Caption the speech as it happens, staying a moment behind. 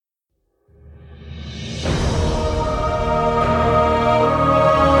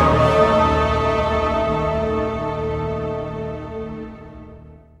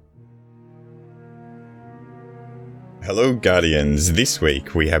Guardians. This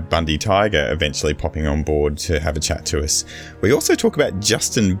week we have Bundy Tiger eventually popping on board to have a chat to us. We also talk about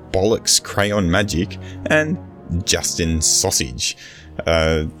Justin Bollocks Crayon Magic and Justin Sausage.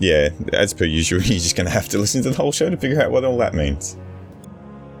 Yeah, as per usual, you're just going to have to listen to the whole show to figure out what all that means.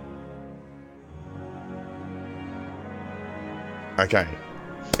 Okay,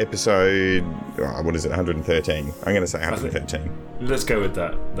 episode, what is it, 113? I'm going to say 113. Let's go with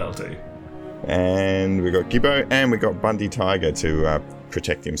that. That'll do. And we got Gibbo and we got Bundy Tiger to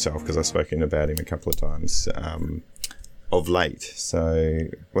protect himself, because I've spoken about him a couple of times of late. So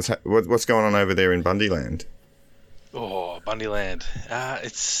what's going on over there in Bundyland? Oh, Bundyland.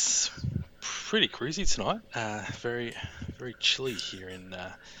 It's pretty cruisy tonight. Very, very chilly here in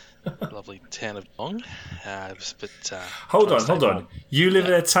lovely town of Dong. Hold on. You live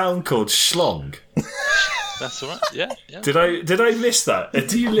in a town called Schlong. That's all right. Yeah. Did I miss that?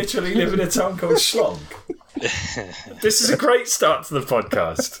 Do you literally live in a town called Schlong? This is a great start to the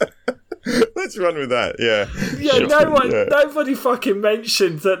podcast. Let's run with that. Yeah. Yeah. Nobody fucking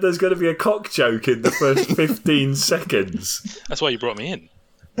mentioned that there's going to be a cock joke in the first 15 seconds. That's why you brought me in.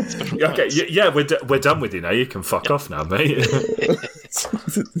 Okay. Yeah. We're done with you now. You can fuck off now, mate.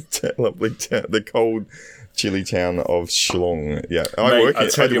 Lovely town, the cold, chilly town of Schlong. Yeah, I work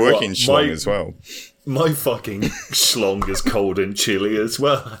in Schlong as well. My fucking Schlong is cold and chilly as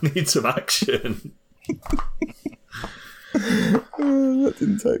well. I need some action. That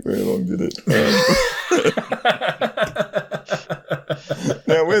didn't take very long, did it?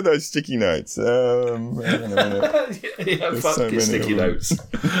 Now, where are those sticky notes? Fuck your sticky notes.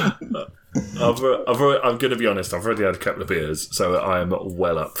 I'm going to be honest, I've already had a couple of beers, so I'm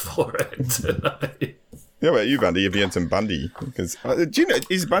well up for it tonight. Yeah, about you, Bundy? Have you had some Bundy? Because do you know,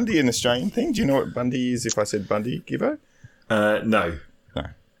 is Bundy an Australian thing? Do you know what Bundy is? If I said Bundy, Gibbo? No. I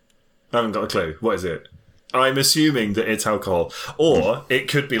haven't got a clue. What is it? I'm assuming that it's alcohol, or it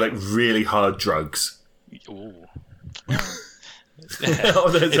could be like really hard drugs. Ooh.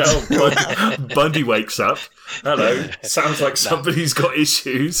 That's how Bundy wakes up. Hello. Sounds like somebody's got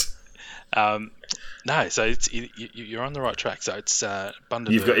issues. No, so you're on the right track. So it's Bundaberg.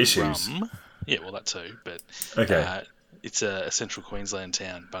 You've got issues. Rum. Yeah, well, that too. But okay. It's a central Queensland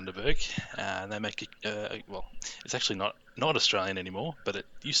town, Bundaberg, and they make it's actually not Australian anymore, but it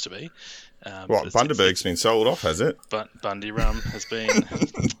used to be. Bundaberg's been sold off, has it? But Bundy rum has been.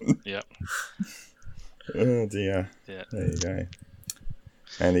 Yep. Oh dear. Yeah. There you go.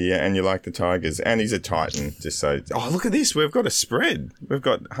 And you like the Tigers, and he's a Titan. Just so. Oh, look at this! We've got a spread. We've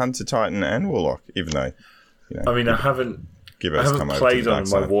got Hunter Titan and Warlock. Even though, I mean, I haven't played on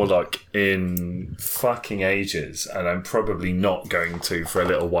my Warlock in fucking ages, and I'm probably not going to for a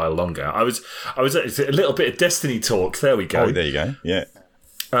little while longer. I was it's a little bit of Destiny talk. There we go. Oh, there you go. Yeah.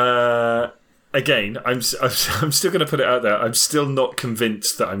 Again, I'm still going to put it out there. I'm still not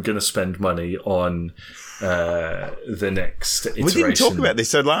convinced that I'm going to spend money on the next iteration. We didn't talk about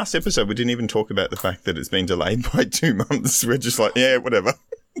this. So last episode, we didn't even talk about the fact that it's been delayed by 2 months. We're just like, yeah, whatever.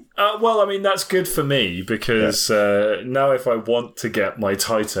 Well, I mean, that's good for me because now if I want to get my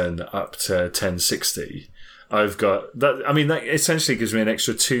Titan up to 1060, I've got that. I mean, that essentially gives me an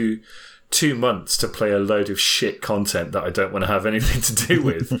extra two months to play a load of shit content that I don't want to have anything to do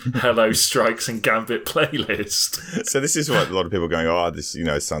with. Hello Strikes and Gambit playlist. So this is what a lot of people are going, this,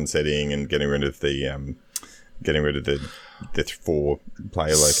 sunsetting and getting rid of the 4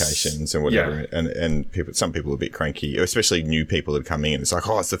 player locations and whatever. Yeah. And some people are a bit cranky, especially new people that are coming in. It's like,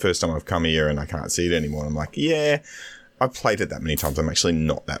 it's the first time I've come here and I can't see it anymore. And I'm like, yeah, I've played it that many times. I'm actually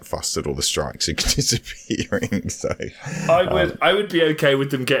not that fussed at all the strikes are disappearing. So I would be okay with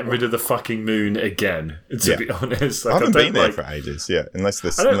them getting rid of the fucking moon again. To be honest, I haven't been there for ages. Yeah, unless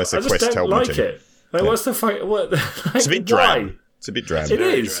the quest tell me to. Like, what's the fight? What? Like, it's a bit drab. It's a bit drab. It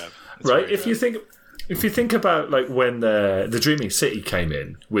is right. If you think about like when the Dreaming City came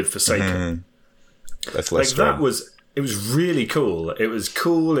in with Forsaken, that's less like it was really cool. It was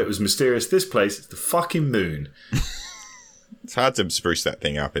cool. It was mysterious. This place, it's the fucking moon. It's hard to spruce that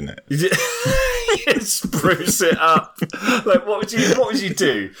thing up, isn't it? Spruce it up. Like, what would you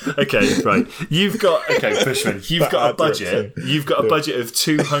do? Okay, right. Bushman. You've got a budget. You've got a budget of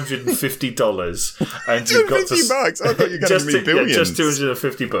 $250, and you've got $250. I thought you were going to be billions. Just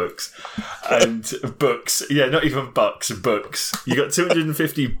 $250 and books. Yeah, not even bucks. Books. You got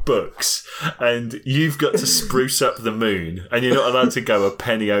 250 books, and you've got to spruce up the moon, and you're not allowed to go a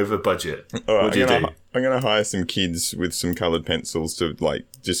penny over budget. All right, what do you do? I'm gonna hire some kids with some coloured pencils to like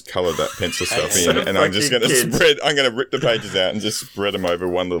just colour that pencil stuff in, and I'm just gonna I'm gonna rip the pages out and just spread them over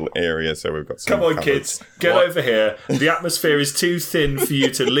one little area so we've got some. Come on, colours. kids, get over here. The atmosphere is too thin for you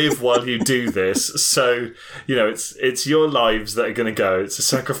to live while you do this. So it's your lives that are gonna go. It's a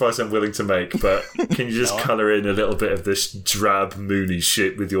sacrifice I'm willing to make, but can you just colour in a little bit of this drab, moony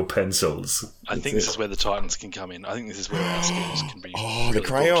shit with your pencils? I think this is where the Titans can come in. I think this is where our skills can be. The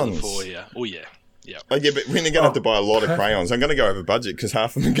crayons. Oh yeah. Yeah. Oh, yeah, but we're going to have to buy a lot of crayons. I'm going to go over budget because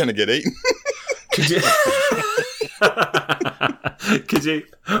half of them are going to get eaten. Could you?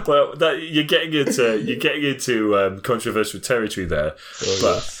 Well, you're getting into controversial territory there.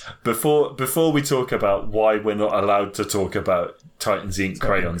 Before we talk about why we're not allowed to talk about Titans Inc.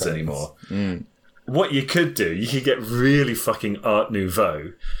 crayons anymore, what you could do, you could get really fucking Art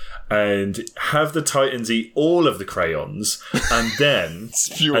Nouveau and have the Titans eat all of the crayons and then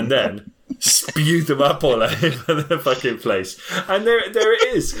spew them up all over the fucking place. And there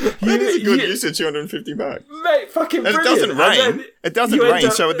it is. That is a good use of $250. Mate, fucking brilliant. It doesn't rain. It doesn't rain,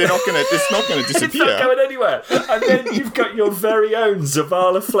 so it's not going to disappear. It's not going anywhere. And then you've got your very own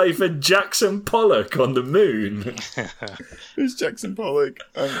Zavala flavoured Jackson Pollock on the moon. Who's Jackson Pollock?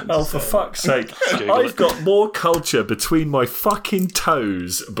 Oh, for fuck's sake. I've got more culture between my fucking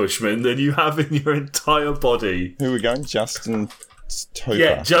toes, Bushman, than you have in your entire body. Who are we going? Justin Topa.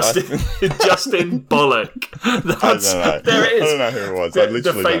 Yeah, Justin Bollock. That's, I don't know. There it is. I don't know who it was. I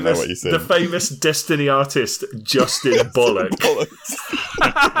literally don't know what you said. The famous Destiny artist, Justin Bollock.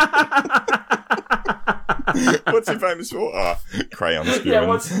 What's he famous for? Crayons. Yeah,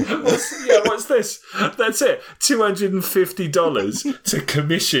 what's this? That's it. $250 to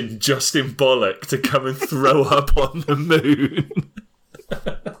commission Justin Bollock to come and throw up on the moon.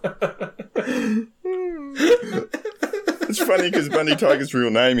 It's funny because Bundy Tiger's real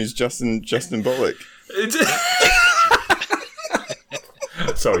name is Justin Bollock.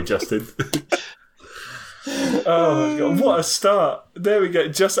 Sorry, Justin. Oh my god! What a start! There we go.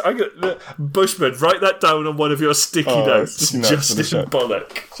 Bushman, write that down on one of your sticky notes. Justin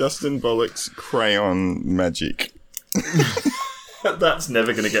Bollock. Justin Bollock's crayon magic. That's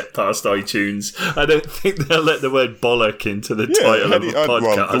never going to get past iTunes. I don't think they'll let the word bollock into the title of a podcast.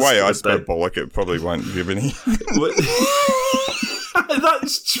 Well, the way I spell bollock, it probably won't give any.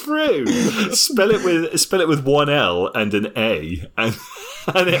 That's true. Spell it with one L and an A, and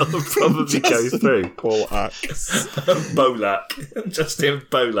it'll probably go through. Bolak. Justin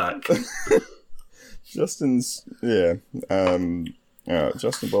Bolak. Justin's Justin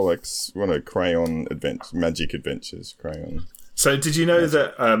Bollock's one of crayon magic adventures. Crayon. So, did you know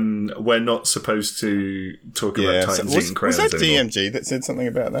that we're not supposed to talk about Titans eating crayons anymore? Was that DMG that said something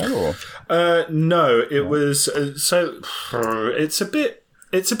about that, or no? It was so. It's a bit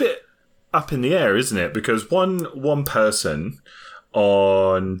up in the air, isn't it? Because one person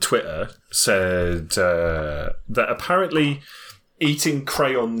on Twitter said that apparently eating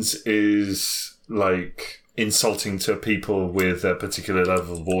crayons is like insulting to people with a particular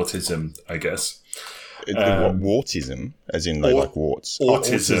level of autism, I guess. Wartism, as in they like warts.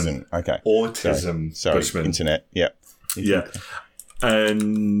 Autism. Okay. Autism. Sorry. Bushman. Internet. Yep. Yeah.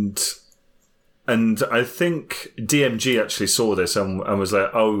 And I think DMG actually saw this and was like,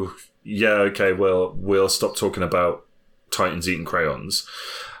 oh, yeah, okay, well, we'll stop talking about Titans eating crayons.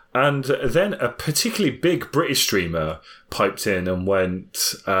 And then a particularly big British streamer piped in and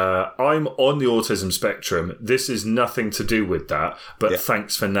went, I'm on the autism spectrum. This is nothing to do with that, but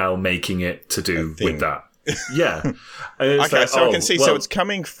thanks for now making it to do with that. Yeah. Okay, so I can see. So it's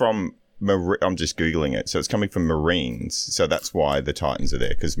coming from... I'm just Googling it. So it's coming from Marines. So that's why the Titans are there,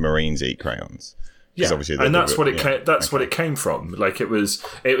 because Marines eat crayons. Yeah, and that's what it came. That's what it came from. Like it was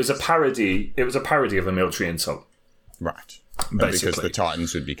a parody. It was a parody of a military insult, right? Basically, because the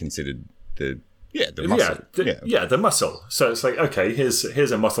Titans would be considered the muscle. The muscle. So it's like, okay,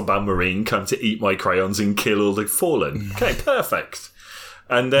 here's a muscle-bound Marine come to eat my crayons and kill all the fallen. Okay, perfect.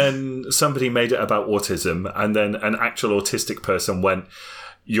 And then somebody made it about autism, and then an actual autistic person went,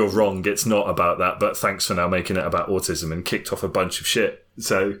 you're wrong, it's not about that, but thanks for now making it about autism, and kicked off a bunch of shit.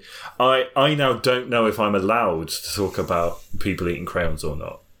 So I now don't know if I'm allowed to talk about people eating crayons or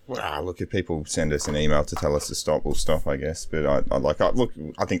not. Well, look, if people send us an email to tell us to stop, we'll stop, I guess. But I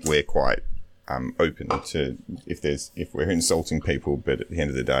think we're quite open to if we're insulting people, but at the end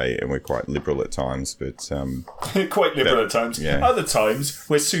of the day, and we're quite liberal at times. But quite liberal at times. Yeah. Other times,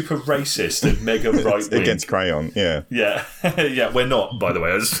 we're super racist and mega right wing against crayon. Yeah, yeah, yeah. We're not, by the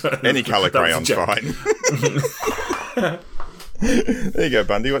way. Any colour crayon's fine. There you go,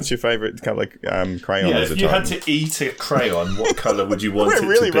 Bundy. What's your favourite colour crayon? Yeah, as a if you had Titan? to eat a crayon, what colour would you want it We're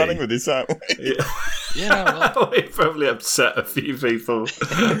really to be? running with this, aren't we? Yeah, well, We probably upset a few people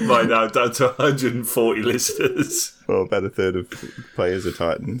by now, down to 140 listeners. Well, about a third of players are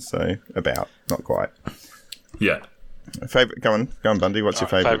Titans, so about, not quite. Yeah. Favourite? Go on, Bundy. What's your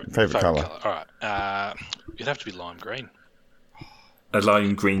favourite colour? All right. It'd have to be lime green. A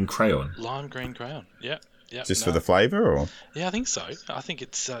lime green crayon. Lime green crayon. Yeah. Just for the flavour, or? Yeah, I think so. I think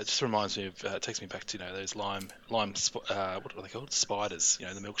it's it just reminds me of it takes me back to those lime what are they called? Spiders.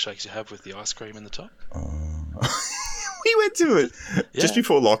 The milkshakes you have with the ice cream in the top. We went to it just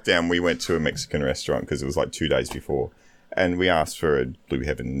before lockdown. We went to a Mexican restaurant because it was like 2 days before, and we asked for a Blue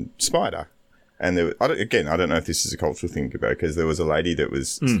Heaven spider. And there, I don't know if this is a cultural thing, because there was a lady that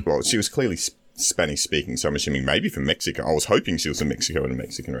was well, she was clearly Spanish speaking, so I'm assuming maybe from Mexico. I was hoping she was from Mexico in a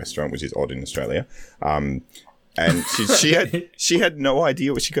Mexican restaurant, which is odd in Australia. And she had no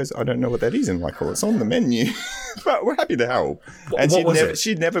idea what she goes. I don't know what that is, and I'm like, well, it's on the menu, but we're happy to help. And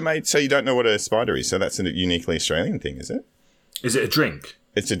she'd never made. So you don't know what a spider is. So that's a uniquely Australian thing, is it? Is it a drink?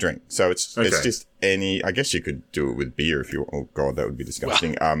 It's a drink. So it's just any. I guess you could do it with beer if you. Oh God, that would be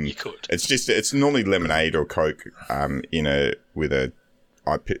disgusting. Well, you could. It's normally lemonade or Coke. With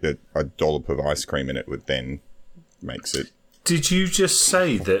a dollop of ice cream in it, would then makes it. Did you just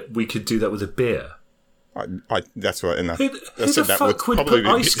say that we could do that with a beer? That's what. And Who the fuck would put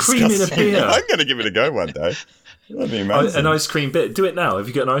ice cream in a beer? I'm going to give it a go one day. That'd be amazing. An ice cream beer. Do it now. Have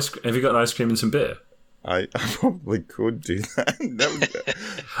you got an ice cream and some beer? I probably could do that. There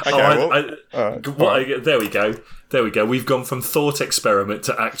we go. There we go. We've gone from thought experiment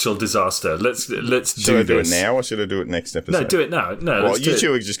to actual disaster. Let's do this. Should I do it now, or should I do it next episode? No, do it now. No, well, you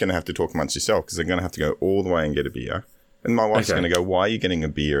two are just going to have to talk amongst yourself, because they're going to have to go all the way and get a beer. And my wife's going to go, why are you getting a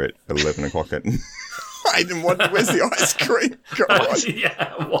beer at 11 o'clock at night? And where's the ice cream?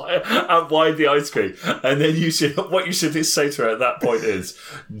 Yeah, why the ice cream? And then what you should say to her at that point is,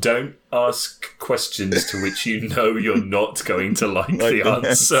 don't ask questions to which you know you're not going to like the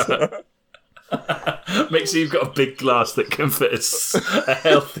answer. Make sure you've got a big glass that can fit a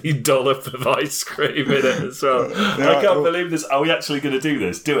healthy dollop of ice cream in it as well. I can't believe this. Are we actually going to do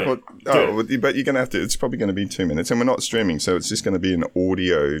this? Do it. But you're going to have to. It's probably going to be 2 minutes, and we're not streaming, so it's just going to be an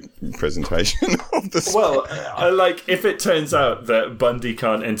audio presentation of the. Well, if it turns out that Bundy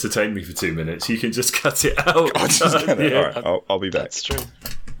can't entertain me for 2 minutes, you can just cut it out. All right, I'll be back. That's true.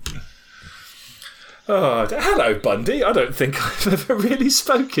 Oh, hello, Bundy. I don't think I've ever really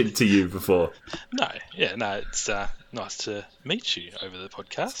spoken to you before. No, it's nice to meet you over the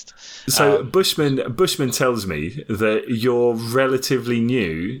podcast. So Bushman tells me that you're relatively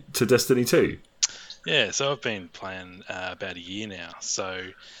new to Destiny 2. Yeah, so I've been playing about a year now. So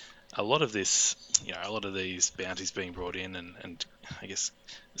a lot of this, a lot of these bounties being brought in, and I guess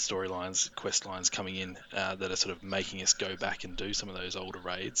storylines, quest lines coming in that are sort of making us go back and do some of those older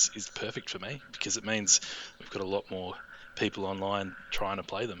raids is perfect for me, because it means we've got a lot more people online trying to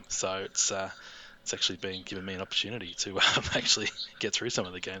play them. So it's actually been giving me an opportunity to actually get through some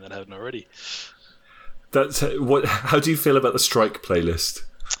of the game that I haven't already. That's how do you feel about the Strike playlist?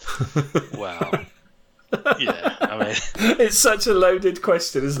 Wow. Yeah, I mean, it's such a loaded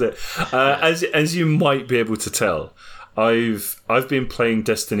question, isn't it? As you might be able to tell, I've been playing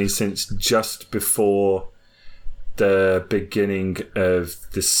Destiny since just before the beginning of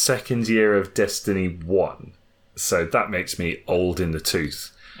the second year of Destiny 1. So that makes me old in the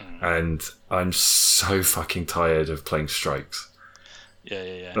tooth. And I'm so fucking tired of playing Strikes.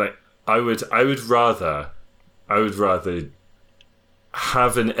 Yeah. Like I would rather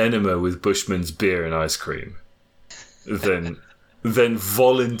have an enema with Bushman's beer and ice cream than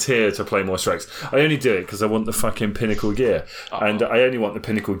volunteer to play more Strikes. I only do it because I want the fucking pinnacle gear. And I only want the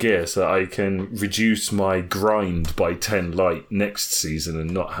pinnacle gear so that I can reduce my grind by 10 light next season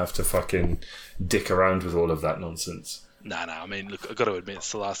and not have to fucking dick around with all of that nonsense. No. I mean, look, I've got to admit,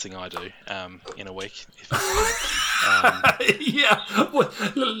 it's the last thing I do in a week. Yeah. Well,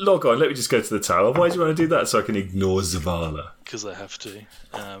 log on. Let me just go to the tower. Why do you want to do that? So I can ignore Zavala. Because I have to.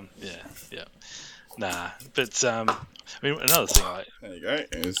 Yeah. Nah. But, I mean, another thing There you go.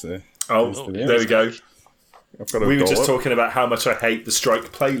 There we go. We were just talking about how much I hate the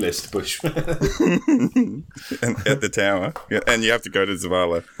Strike playlist, Bushman. And at the tower. Yeah, and you have to go to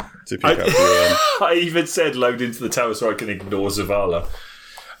Zavala to pick up your... I even said load into the tower so I can ignore Zavala.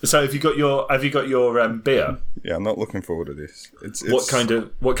 So have you got your beer? Yeah, I'm not looking forward to this. It's what kind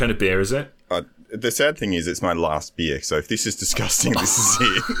of beer is it? The sad thing is, it's my last beer. So if this is disgusting, this is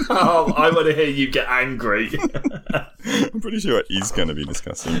it. Oh, I want to hear you get angry. I'm pretty sure it is going to be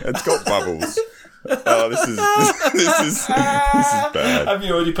disgusting. It's got bubbles. Oh, this is bad. Have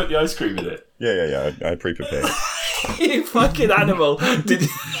you already put the ice cream in it? Yeah. I pre-prepared it. You fucking animal!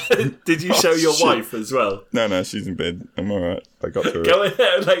 Did you show your wife as well? No, she's in bed. I'm alright. I got through Go it.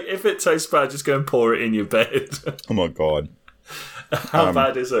 ahead. Like, if it tastes bad, just go and pour it in your bed. Oh my god. How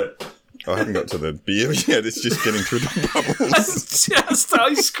bad is it? I haven't got to the beer yet. It's just getting through the bubbles. It's just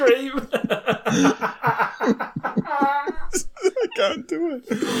ice cream. I can't do it.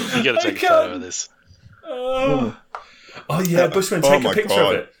 You got to take a photo of this. Oh yeah, Bushman, take a picture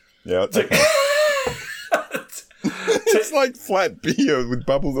of it. Yeah, I'll take it. It's like flat beer with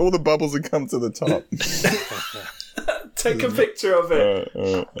bubbles. All the bubbles have come to the top. Take a picture of it.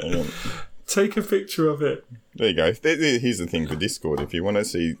 Hang on. Take a picture of it. There you go. Here's the thing for Discord. If you want to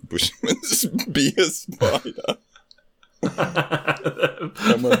see Bushman's beer spider,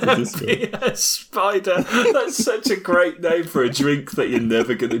 come on to Discord. Beer spider. That's such a great name for a drink that you're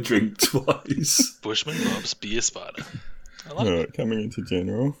never going to drink twice. Bushman Bob's beer spider. I like Alright, coming into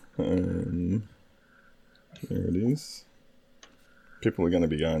general. There it is. People are going to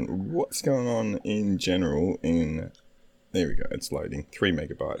be going, what's going on in general in... There we go, it's loading. 3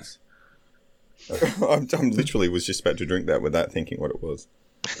 megabytes. I'm literally was just about to drink that without thinking what it was.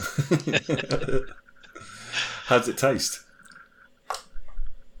 How does it taste?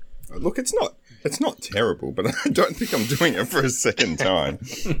 Look, it's not terrible, but I don't think I'm doing it for a second time.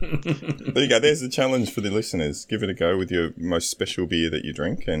 There you go, there's the challenge for the listeners. Give it a go with your most special beer that you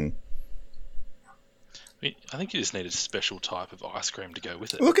drink, and... I think you just need a special type of ice cream to go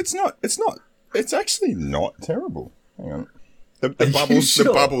with it. Look, it's actually not terrible. Hang on. The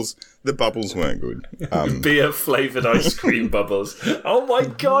bubbles weren't good. Beer flavoured ice cream bubbles. Oh my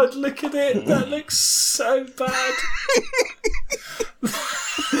god, look at it. That looks so bad.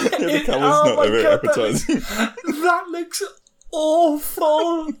 The colour's not very appetizing. That looks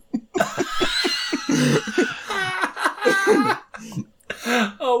awful.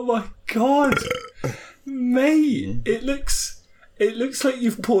 Oh my god. Mate, it looks like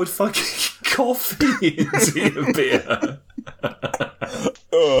you've poured fucking coffee into your beer.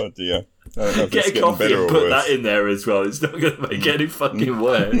 Oh dear. Get a coffee and put that in there as well. It's not going to make any fucking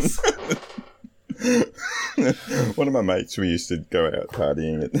worse. One of my mates, we used to go out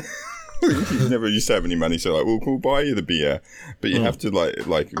partying and he never used to have any money, so like, we'll buy you the beer, but you have to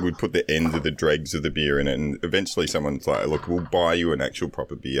like we'd put the ends of the dregs of the beer in it, and eventually someone's like, look, we'll buy you an actual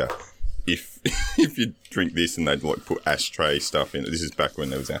proper beer if you drink this, and they'd like put ashtray stuff in it. This is back when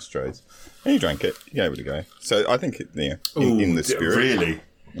there was ashtrays. And you drank it, you gave it a go. So I think in the spirit. Really?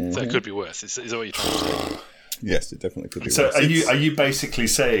 Mm-hmm. So it could be worse. Is that what you're trying to say? Yes, it definitely could be so worse. Are you basically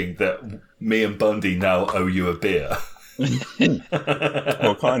saying that me and Bundy now owe you a beer?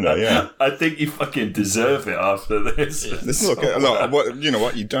 Well, kind of, yeah. I think you fucking deserve it after this. Look, you know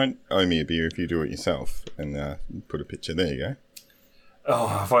what? You don't owe me a beer if you do it yourself. And put a picture. There you go. Oh,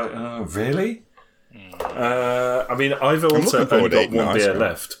 have I? Really? I mean, I've also only got one beer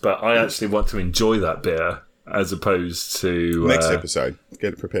left, but I actually want to enjoy that beer as opposed to... Next episode.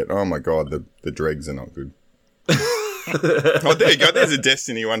 Get it prepared. Oh my god, the dregs are not good. Oh, there you go. There's a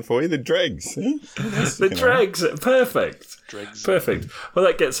Destiny one for you. The dregs. The dregs. Perfect. Dregs. Perfect. Well,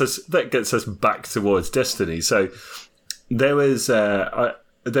 that gets us back towards Destiny. So there was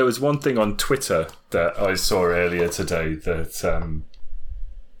one thing on Twitter that I saw earlier today that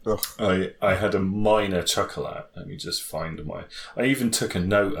I had a minor chuckle at. Let me just find I even took a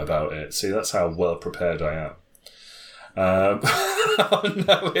note about it. See, that's how well prepared I am. Oh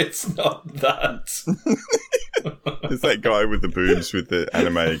no, it's not that. It's that guy with the boobs with the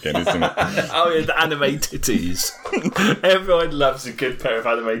anime again, isn't it? Oh yeah, the anime titties. Everyone loves a good pair of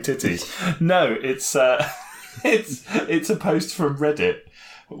anime titties. No, it's a post from Reddit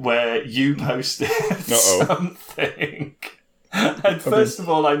where you posted something. And first of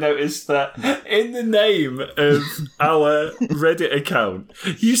all, I noticed that in the name of our Reddit account,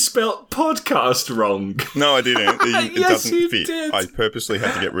 you spelt podcast wrong. No, I didn't. It Yes, doesn't you fit. did. I purposely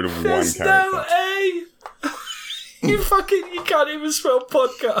had to get rid of There's one character. no A. You can't even spell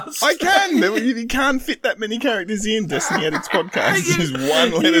podcast. I can. You can't fit that many characters in. Destiny Addicts podcast. It's just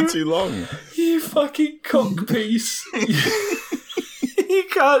one letter too long. You fucking cockpiece. You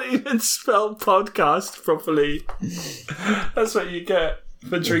can't even spell podcast properly. That's what you get.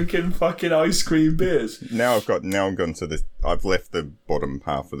 for drinking fucking ice cream beers. Now I'm gone to the. I've left the bottom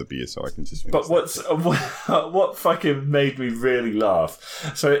half of the beer, so I can just. But what fucking made me really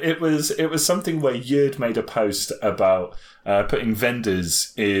laugh? So it was something where Yerd made a post about putting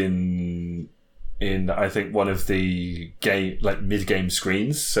vendors in I think one of the game like mid game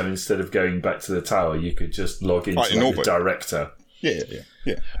screens. So instead of going back to the tower, you could just log into the director. Yeah.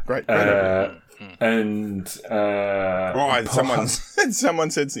 Great idea. And someone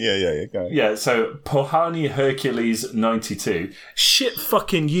said go. Yeah, so Pohani Hercules 92, shit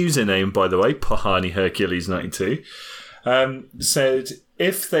fucking username by the way, Pohani Hercules 92, said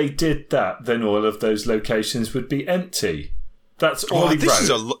if they did that, then all of those locations would be empty. That's all he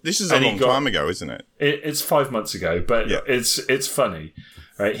wrote. This is a long time ago, isn't it? It's 5 months ago, but it's funny,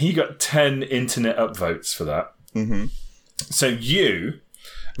 right? He got 10 internet upvotes for that. Mm-hmm. So you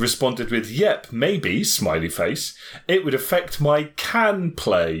responded with, yep, maybe, smiley face. It would affect my can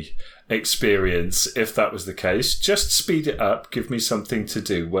play experience if that was the case. Just speed it up. Give me something to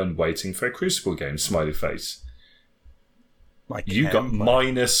do when waiting for a Crucible game, smiley face. You got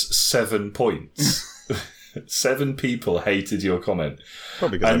 -7 points. 7 people hated your comment.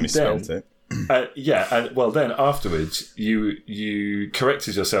 Probably because I misspelled it. Then afterwards you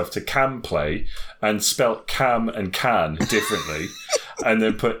corrected yourself to cam play and spelt cam and can differently and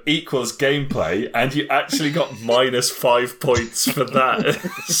then put equals gameplay, and you actually got -5 points for that.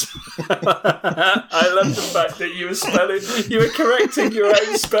 I love the fact that you were correcting your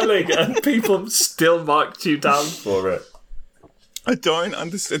own spelling and people still marked you down for it. I don't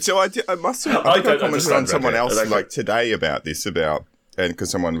understand. So I must have. I commented on someone else today about this, and because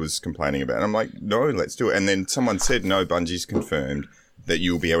someone was complaining about it. I'm like, no, let's do it. And then someone said, no, Bungie's confirmed that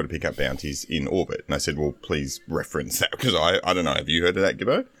you'll be able to pick up bounties in orbit. And I said, well, please reference that, because I don't know. Have you heard of that,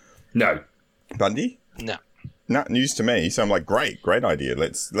 Gibbo? No. Bundy? No. No, news to me. So I'm like, great idea.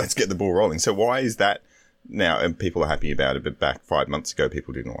 Let's get the ball rolling. So why is that now? And people are happy about it, but back 5 months ago,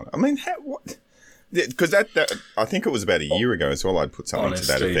 people didn't want it. I mean, what? Because that I think it was about a year ago as well. I'd put something to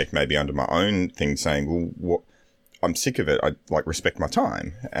that effect, maybe under my own thing, saying, "Well, what? I'm sick of it. I respect my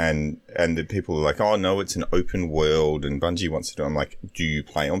time." And the people are like, "Oh no, it's an open world, and Bungie wants to do." I'm like, "Do you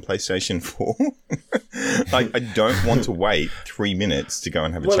play on PlayStation 4? I don't want to wait 3 minutes to go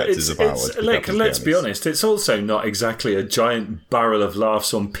and have a chat to Zavala." Let's be honest. It's also not exactly a giant barrel of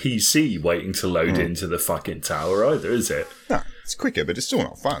laughs on PC waiting to load into the fucking tower either, is it? No. It's quicker, but it's still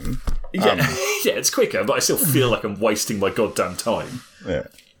not fun. Yeah, it's quicker, but I still feel like I'm wasting my goddamn time.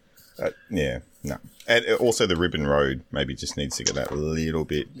 Yeah. No. And also the Ribbon Road maybe just needs to get that a little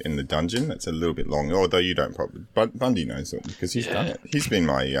bit in the dungeon. That's a little bit long, although you don't probably... Bundy knows it because he's done it. He's been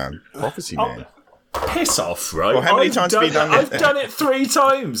my prophecy man. Piss off, right? Well, how many times have you done it? I've done it 3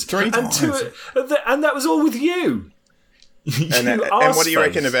 times. 3 times? And that was all with you. And what do you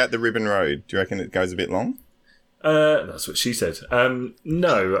reckon about the Ribbon Road? Do you reckon it goes a bit long? That's what she said.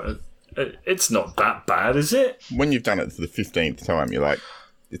 No, it's not that bad, is it? When you've done it for the 15th time, you're like,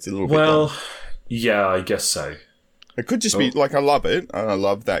 it's a little bit long. Well, yeah, I guess so. It could just be, like, I love it. I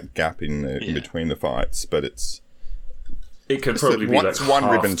love that gap in between the fights, but it could probably be like one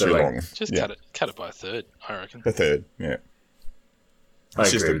ribbon too long. Just cut it by a third, I reckon. A third, yeah. I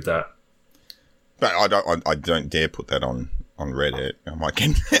agree with that. But I don't dare put that on Reddit. I might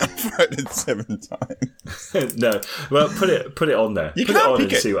get downvoted 7 times. No, well, put it on there. You put can't it on pick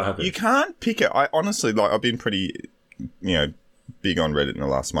and it. See what happens. You can't pick it. I honestly I've been pretty, big on Reddit in the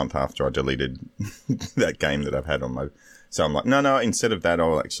last month after I deleted that game that I've had on my. So I'm like, no. Instead of that,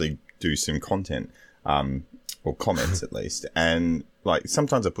 I'll actually do some content, or comments at least. And like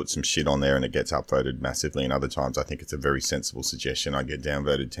sometimes I put some shit on there and it gets upvoted massively, and other times I think it's a very sensible suggestion. I get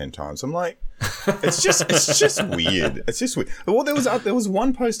downvoted 10 times. I'm like, it's just weird. It's just weird. Well, there was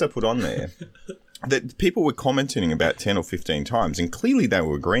one post I put on there that people were commenting about 10 or 15 times, and clearly they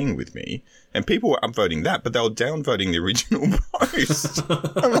were agreeing with me, and people were upvoting that, but they were downvoting the original post.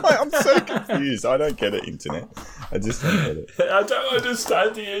 I'm so confused. I don't get it, internet. I just don't get it. I don't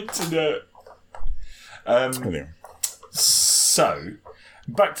understand the internet. Anyway. So,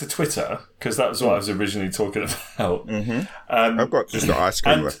 back to Twitter, because that was what I was originally talking about. Mm-hmm. I've got just the ice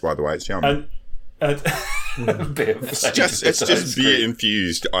cream left, by the way. It's yummy. It's just beer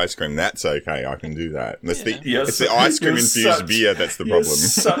infused ice cream. That's okay. I can do that. It's the ice cream infused beer that's the problem.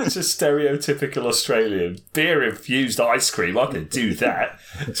 Such a stereotypical Australian. Beer infused ice cream. I can do that.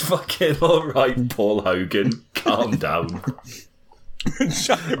 It's fucking all right, Paul Hogan. Calm down.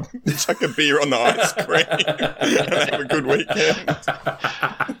 chuck a beer on the ice cream and have a good weekend.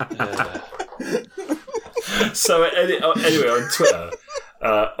 So anyway, on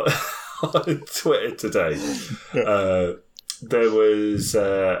Twitter today, every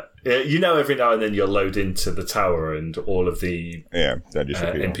now and then you'll load into the tower and all of the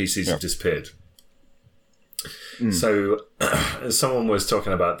NPCs have disappeared. So someone was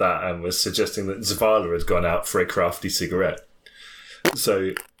talking about that and was suggesting that Zavala had gone out for a crafty cigarette.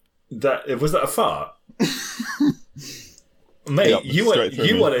 So was that a fart? Mate, Yep, you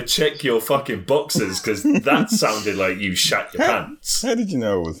want to check your fucking boxes because that sounded like you shat your pants. How did you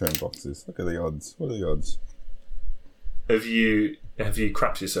know it was from boxes? Look at the odds. What are the odds? Have you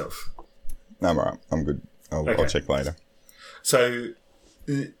crapped yourself? No, I'm alright. I'm good. I'll check later. So,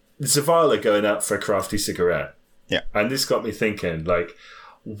 Zavala going out for a crafty cigarette. Yeah. And this got me thinking, like,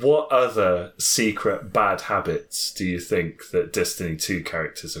 what other secret bad habits do you think that Destiny 2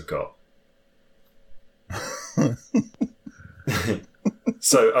 characters have got?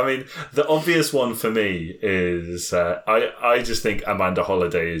 So, I mean, the obvious one for me is I just think Amanda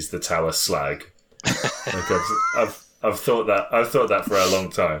Holiday is the tower slag. Like I've thought that for a long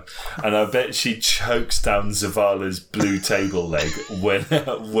time, and I bet she chokes down Zavala's blue table leg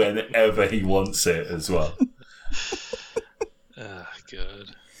whenever he wants it as well.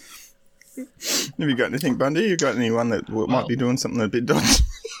 Good. Have you got anything, Bundy? You got anyone that might be doing something a bit dodgy?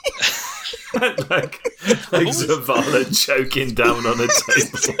 like Zavala choking down on a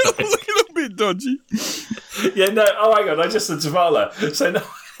table. A little bit dodgy. Yeah, no. Oh my god! I just said Zavala. So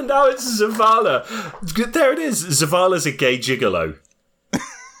now it's Zavala. There it is. Zavala's a gay gigolo.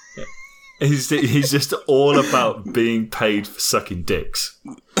 He's just all about being paid for sucking dicks.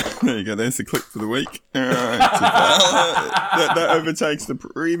 There you go. There's the clip for the week. All right, that overtakes the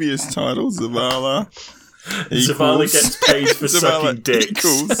previous title. Zavala. Zavala gets paid for sucking dicks.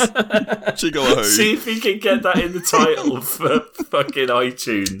 Gigolo. See if you can get that in the title for fucking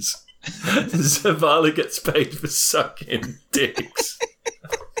iTunes. Zavala gets paid for sucking dicks.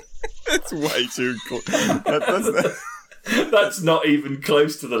 That's way too cool. That's not even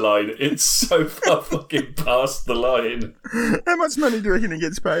close to the line. It's so far fucking past the line. How much money do you reckon he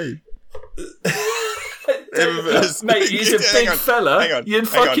gets paid? Mate, he's a big fella. You'd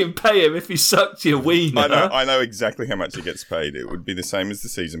fucking pay him if he sucked your wiener. I know exactly how much he gets paid. It would be the same as the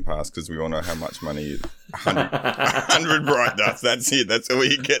season pass because we all know how much money 100 bright dust. That's it. That's all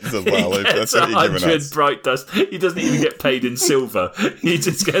he gets as well. He gets 100 bright dust. He doesn't even get paid in silver. He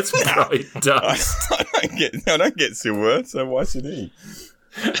just gets bright dust. I don't get silver, so why should he?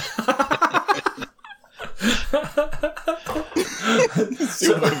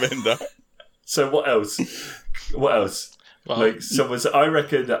 Silver vendor. So what else? Well, like someone's. I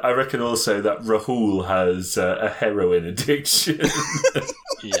reckon also that Rahul has a heroin addiction.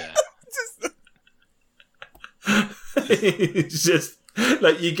 Yeah. It's just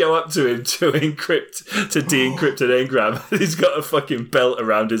like you go up to him to de-encrypt an engram. He's got a fucking belt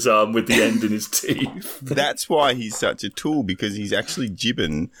around his arm with the end in his teeth. That's why he's such a tool, because he's actually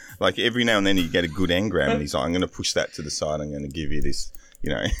jibbing. Like every now and then you get a good engram and he's like, I'm going to push that to the side. I'm going to give you this,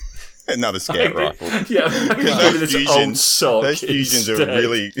 another scout rifle. Yeah, those fusions are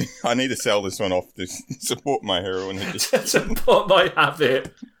really. I need to sell this one off to support my heroin addiction. Support my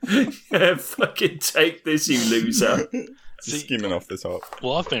habit. Yeah, fucking take this, you loser. Just skimming off the top.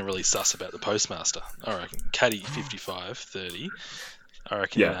 Well, I've been really sus about the postmaster. I reckon Caddy 5530. I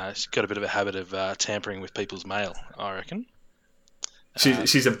reckon she's got a bit of a habit of tampering with people's mail. I reckon.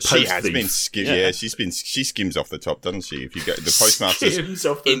 She's a post She has thief. been she skims off the top, doesn't she? If you go the postmaster's skims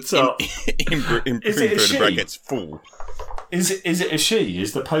off the top. in the brackets full. Is it a she?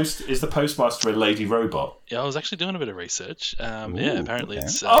 Is the postmaster a lady robot? Yeah, I was actually doing a bit of research. Apparently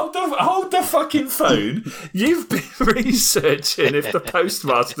it's. Hold the fucking phone. You've been researching if the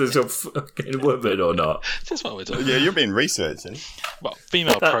postmaster's a fucking woman or not. Just what we're talking. Yeah, you've been researching. Well,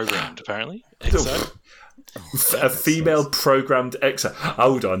 female programmed apparently. Exo. A female programmed EXO.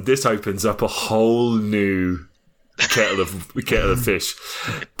 Hold on, this opens up a whole new kettle of fish.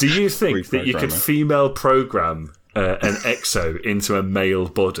 Do you think that you could female program an EXO into a male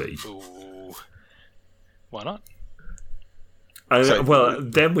body? Ooh. Why not? Well,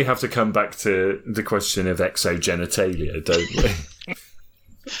 then we have to come back to the question of exogenitalia, don't we?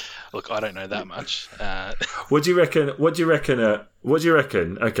 Look, I don't know that much. What do you reckon?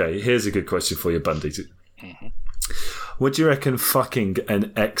 Okay, here's a good question for you, Bundy. Mm-hmm. What do you reckon fucking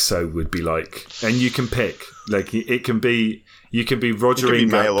an EXO would be like? And you can pick. Like you can be rogering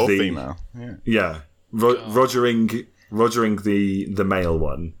male or the female. Yeah, rogering the male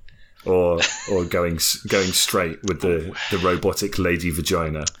one, or going straight with the robotic lady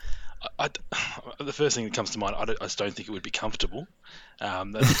vagina. The first thing that comes to mind, I just don't think it would be comfortable.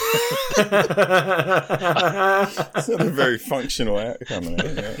 It's not a very functional outcome.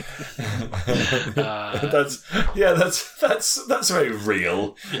 That's very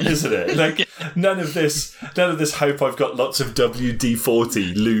real, isn't it? Like none of this hope I've got lots of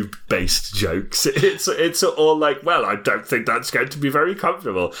WD-40 lube based jokes. It's all like, well, I don't think that's going to be very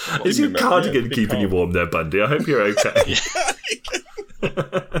comfortable. Is your cardigan keeping you warm there, Bundy? I hope you're okay.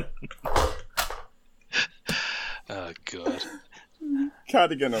 Oh God.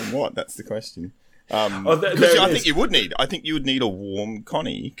 Cardigan on what? That's the question. I think you would need. I think you would need a warm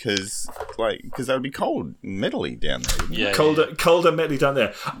Connie because that would be cold, metally down there. Yeah, colder metally down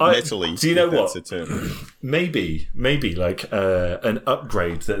there. Metally. Do you know that's what? A term. Maybe like an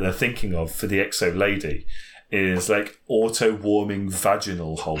upgrade that they're thinking of for the Exo Lady is like auto warming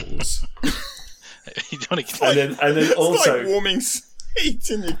vaginal holes. You don't want to and then also like warming seats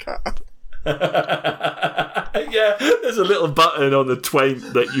in your car. Yeah, there's a little button on the twain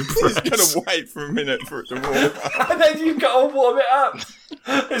that you press. You just gotta wait for a minute for it to warm up. And then you've got to warm it up.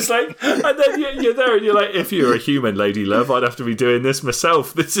 It's like, and then you're there and you're like, if you're a human, lady love, I'd have to be doing this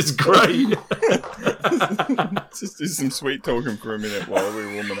myself. This is great. Just do some sweet talking for a minute while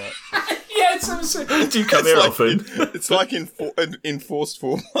we're warming up. Yeah, do you come here often? It's like in forced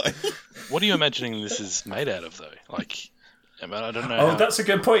foreplay. What are you imagining this is made out of, though? Like, I don't know. Oh, that's a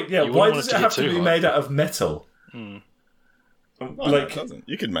good point. Yeah, why does it have to be made out of metal? Like, it doesn't.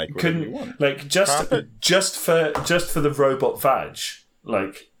 You can make whatever you want. Like just for the robot vag.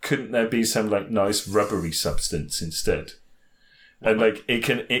 Like, couldn't there be some like nice rubbery substance instead? And like it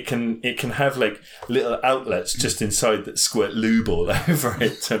can have like little outlets just inside that squirt lube all over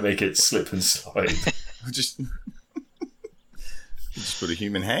it to make it slip and slide. Just put a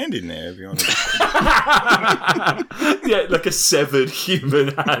human hand in there if you want to. Yeah, like a severed human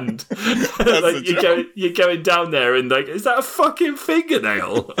hand. Like you're going down there and like, is that a fucking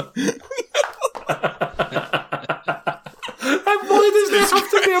fingernail? And why does there have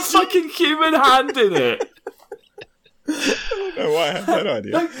to be a fucking human hand in it? I don't know why I have that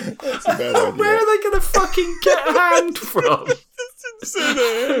idea. That's a bad idea. Where are they going to fucking get a hand from?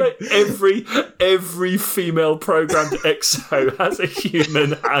 Like every female programmed EXO has a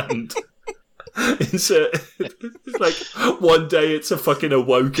human hand. It's like one day it's a fucking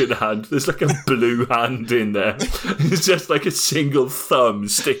awoken hand. There's like a blue hand in there. It's just like a single thumb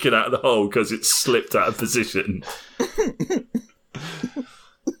sticking out of the hole because it's slipped out of position.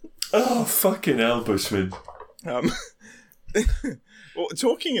 Oh, fucking hell, Bushman. Well,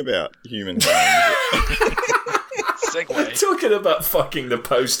 talking about human hands. Segue. Talking about fucking the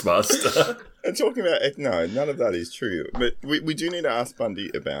postmaster. And talking about no, none of that is true. But we do need to ask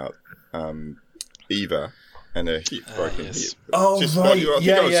Bundy about Eva and her broken hip. Oh, just right. I think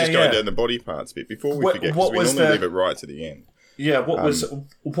I was just going down the body parts bit before we forget, because we normally leave it right to the end. Yeah, what was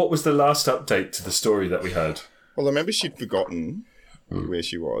the last update to the story that we heard? Well, I remember she'd forgotten where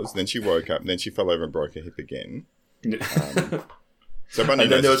she was. Then she woke up, and then she fell over and broke her hip again. So Bundy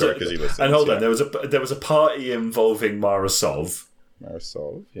knows the story because he listens. And hold on, there was a party involving Marisol.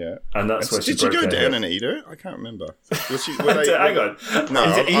 Marisol, yeah. And that's where she broke her hip. Did she go down and eat her? I can't remember. Hang on. No,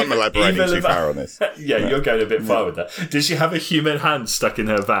 I'm elaborating too far on this. Yeah, no. You're going a bit far with that. Did she have a human hand stuck in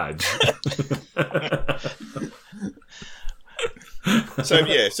her vag? So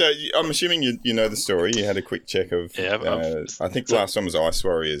I'm assuming you know the story. You had a quick check of. Yeah, I think last one was Ice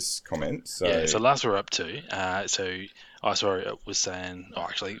Warrior's comment. So. Yeah, so last we're up to. So Ice Warrior was saying,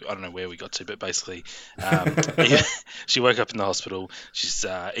 actually, I don't know where we got to, but basically, she woke up in the hospital. She's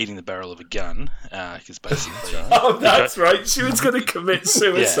eating the barrel of a gun because basically. That's right. She was going to commit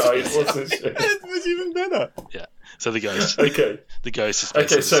suicide, wasn't she? It was even better. Yeah. So the ghost. Okay. The ghost has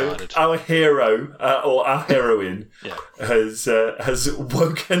basically decided. Our hero or our heroine has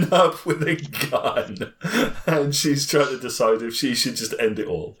woken up with a gun, and she's trying to decide if she should just end it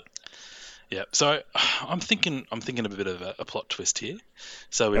all. Yeah. So I'm thinking a bit of a plot twist here.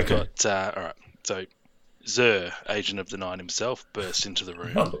 So we've got all right. So Zer, Agent of the Night himself, bursts into the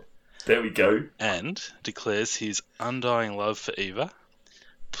room. Oh, there we go. And declares his undying love for Eva,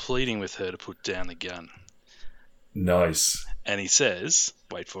 pleading with her to put down the gun. Nice. And he says,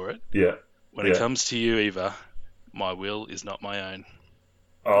 wait for it. Yeah. When it comes to you, Eva, my will is not my own.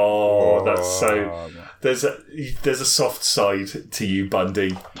 Oh, that's so. There's a soft side to you,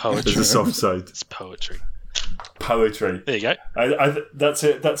 Bundy. Poetry. There's a soft side. It's poetry. Poetry. There you go. That's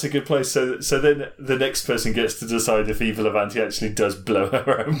a good place. So then the next person gets to decide if Eva Levanti actually does blow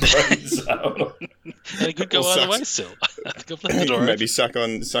her own brains out. And it could go either way still. Maybe suck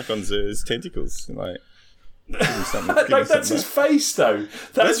on Zer's tentacles, like. Like that's his face, though.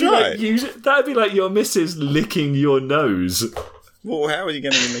 That's right. That'd be like your missus licking your nose. Well, how are you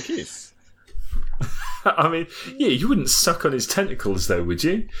going to give him a kiss? I mean, yeah, you wouldn't suck on his tentacles, though, would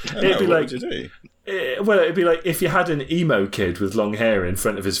you? It'd be like, what would you do? Well, it'd be like if you had an emo kid with long hair in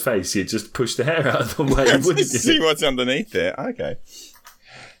front of his face, you'd just push the hair out of the way, wouldn't you? See what's underneath there. Okay.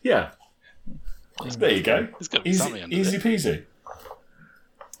 Yeah. There you go. There's got to be something under easy there. peasy.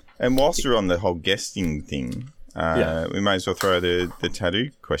 And whilst we're on the whole guesting thing, we may as well throw the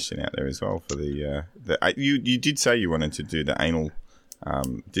tattoo question out there as well for the you did say you wanted to do the anal.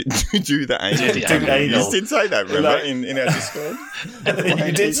 Do the anal. You did say that, remember, in our Discord.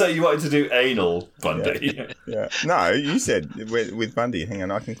 You did say you wanted to do anal, Bundy. Yeah. No, you said with Bundy. Hang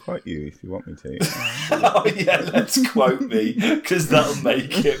on, I can quote you if you want me to. Oh yeah, let's quote me because that'll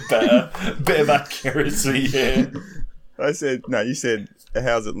make it better. Bit of accuracy here. I said no. You said,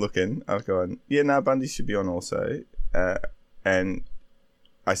 "How's it looking?" I've gone, "Yeah, no, Bundy should be on also," and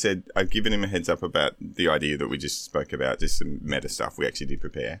I said I've given him a heads up about the idea that we just spoke about, just some meta stuff. We actually did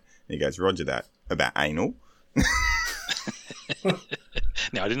prepare. And he goes, "Roger that about anal."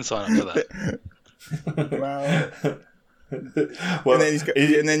 No, I didn't sign up for that. Well,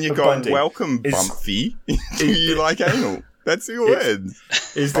 and then you've gone, "Welcome, Bumpy. Do you like anal?" That's your words.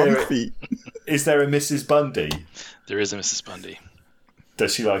 Is there a Mrs. Bundy? There is a Mrs. Bundy.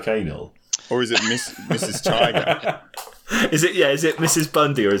 Does she like anal? Or is it Mrs. Tiger? Is it Mrs.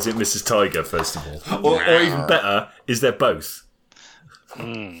 Bundy or is it Mrs. Tiger, first of all? Or even better, is there both?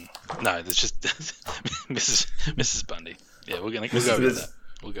 No, there's just Mrs. Bundy. Yeah, we'll go with that.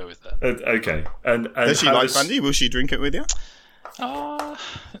 We'll go with that. Okay. And does she like Bundy? Will she drink it with you? Not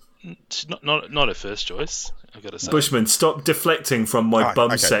her first choice, I've got to say. Bushman, stop deflecting from my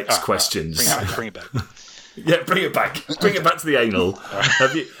bum sex questions. Bring it back. Yeah, bring it back. Bring it back to the anal.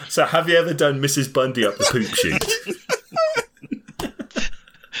 Right. Have you ever done Mrs. Bundy up the poop chute?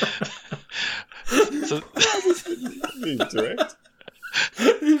 Direct.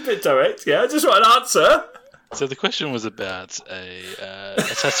 A bit direct, yeah. I just want an answer. So the question was about a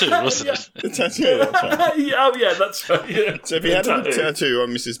tattoo, wasn't it? The tattoo. That's right. Oh yeah, that's right. Yeah. So if you had a tattoo on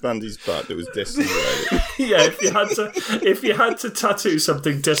Mrs. Bundy's butt that was destiny related. Yeah, if you had to tattoo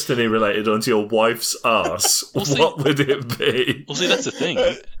something destiny related onto your wife's arse, what would it be? Well, see, that's the thing.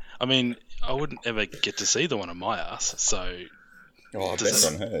 I mean, I wouldn't ever get to see the one on my arse, so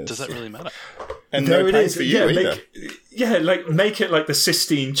does that really matter? And there it is. For you make it like the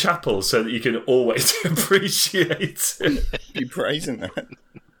Sistine Chapel so that you can always appreciate it. Be praising that.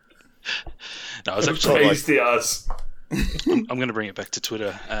 No, I was actually praise the ass. I'm going to bring it back to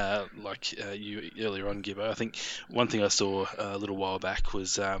Twitter, like you earlier on, Gibbo. I think one thing I saw a little while back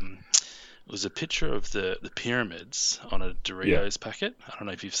was a picture of the pyramids on a Doritos packet. I don't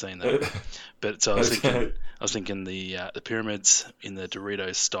know if you've seen that, but so I was thinking the pyramids in the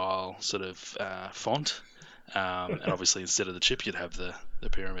Doritos style sort of font, and obviously instead of the chip, you'd have the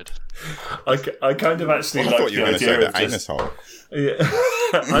pyramid. I kind of actually like thought you were going to say the anus hole. Yeah.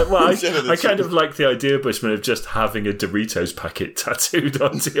 I kind of like the idea, Bushman, of just having a Doritos packet tattooed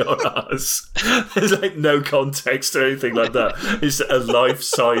onto your ass. There's like no context or anything like that. It's a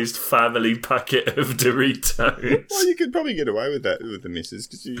life-sized family packet of Doritos. Well, you could probably get away with that with the missus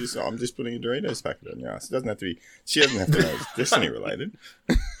because I'm just putting a Doritos packet on your ass. It doesn't have to be. She doesn't have to know it's destiny related.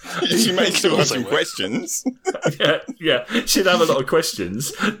 She may still have some questions. Yeah. She'd have a lot of questions.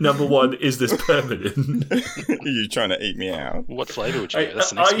 Number one, is this permanent? Are you trying to eat me out? What flavour would you go? That's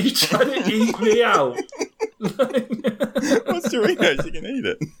the next Are you trying to eat me out? What's Doritos? You can eat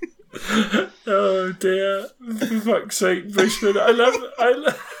it. Oh dear! For fuck's sake, Bushman! I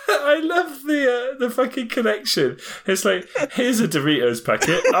love the fucking connection. It's like, here's a Doritos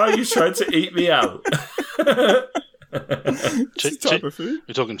packet. Are you trying to eat me out? Type of food?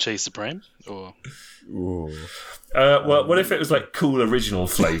 We're talking cheese supreme, or? Ooh. Well, what if it was like cool original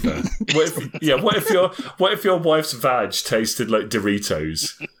flavour? What if your wife's vag tasted like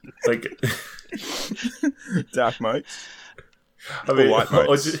Doritos? Like dark moats? I mean, white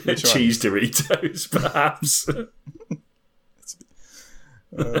moats? Or cheese Doritos, perhaps.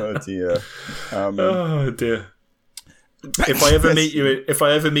 Oh dear. Oh dear. If I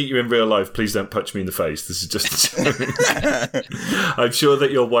ever meet you in real life, please don't punch me in the face. This is just a joke. I'm sure that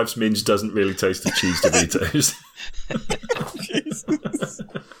your wife's minge doesn't really taste of cheese Doritos. Jesus.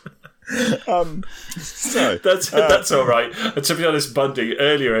 That's all right. And to be honest, Bundy,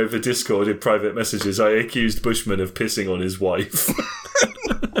 earlier over Discord in private messages, I accused Bushman of pissing on his wife.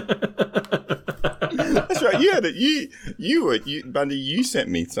 That's right. Yeah, Bundy, you sent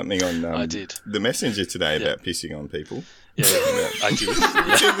me something on I did. the messenger today about pissing on people. Yeah, I did. Yeah.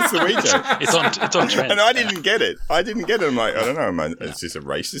 It's the wee joke. It's on trend. And I didn't get it. I'm like, I don't know. Is this a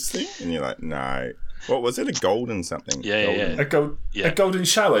racist thing? And you're like, no. What was it? A golden something? Yeah. A golden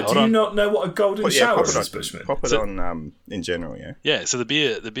shower. Do you not know what a golden shower is, Bushman? Pop it on in general, yeah. Yeah, so the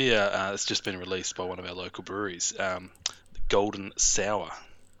beer has just been released by one of our local breweries, the Golden Sour.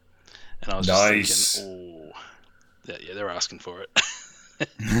 And I was just thinking, they're asking for it.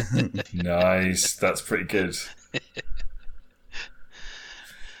 Nice. That's pretty good.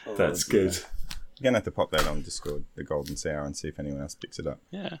 That's good. You're going to have to pop that on Discord, the Golden Sour, and see if anyone else picks it up.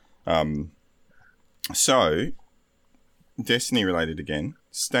 Yeah. So, Destiny related again.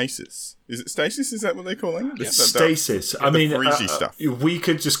 Stasis. Is it stasis? Is that what they're calling it? Stasis. I mean, stuff. We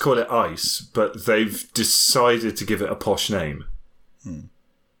could just call it ice, but they've decided to give it a posh name.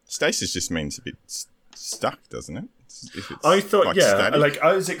 Stasis just means a bit stuck, doesn't it? I thought, like static. like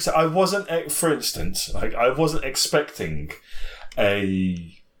I wasn't, for instance, like I wasn't expecting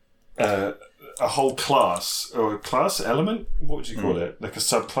a whole class or a class element. What would you call it? Like a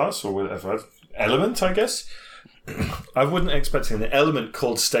subclass or whatever element, I guess. I wasn't expecting an element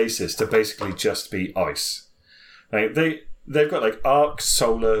called stasis to basically just be ice. Like they've got like arc,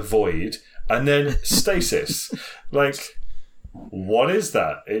 solar, void, and then stasis. Like, what is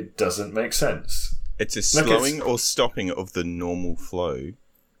that? It doesn't make sense. It's a slowing or stopping of the normal flow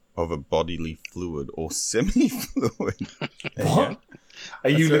of a bodily fluid or semi-fluid. What? Are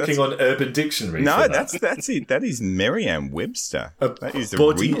you looking on Urban Dictionary? No, for that? that's it. That is Merriam-Webster. That is the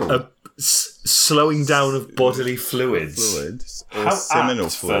real slowing down of bodily fluids. Or How seminal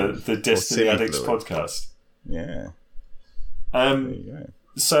apt fluid for the Destiny Addicts semi-fluid. podcast. Yeah. There you go.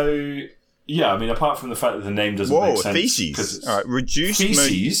 So, yeah, I mean, apart from the fact that the name doesn't make sense. Feces. All right, reduce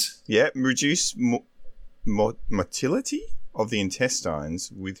feces. Reduce motility of the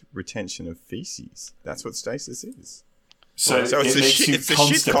intestines with retention of feces. That's what stasis is. So it's the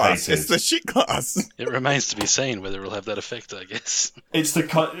shit class. It's the shit class. It remains to be seen whether it'll have that effect, I guess. It's the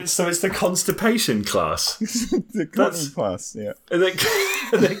constipation class. The Connie class, yeah.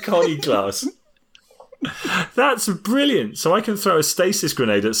 The Connie class. That's brilliant. So I can throw a stasis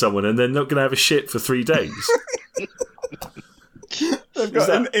grenade at someone and they're not going to have a shit for 3 days. They've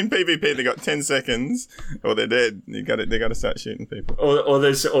got, in PvP, they got 10 seconds, or they're dead. They got to start shooting people. Or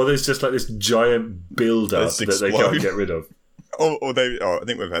there's just like this giant build-up that they can't get rid of. Or they. Oh, I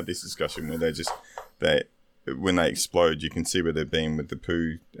think we've had this discussion where when they explode, you can see where they've been with the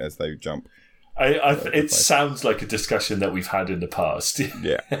poo as they jump. It sounds like a discussion that we've had in the past.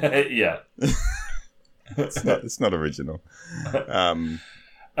 Yeah, yeah. It's not original.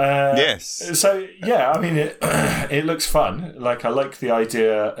 Yes. So yeah, I mean, it looks fun. Like I like the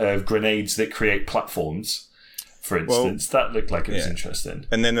idea of grenades that create platforms. For instance, that looked like it was interesting.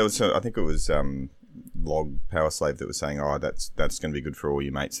 And then there was, I think it was Log Power Slave that was saying, "Oh, that's going to be good for all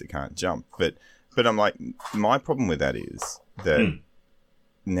your mates that can't jump." But I'm like, my problem with that is that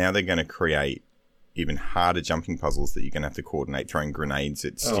now they're going to create even harder jumping puzzles that you're going to have to coordinate throwing grenades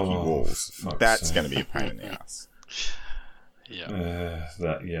at sticky walls. That's going to be a pain in the ass. Yeah.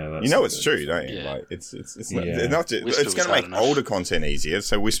 That's you know it's true, don't you? Yeah. Like it's not just, it's going to make older content easier.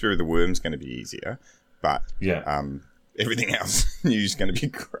 So Whisper of the Worm's going to be easier, but everything else new is going to be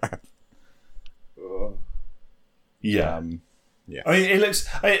crap. Yeah. I mean,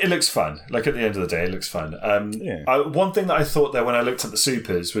 it looks fun. Like at the end of the day, it looks fun. One thing that I thought there when I looked at the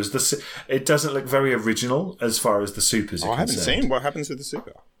supers was it doesn't look very original as far as the supers are concerned. I haven't seen what happens with the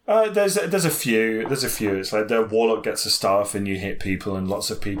super. There's a few. It's like the Warlock gets a staff and you hit people, and lots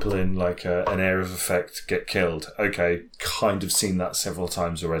of people in like an area of effect get killed. Okay, kind of seen that several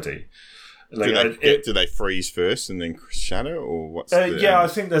times already. Like, do they freeze first and then shatter, or what's? I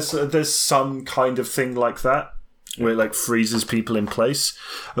think there's some kind of thing like that where it like freezes people in place,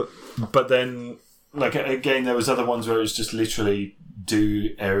 but then like again there was other ones where it was just literally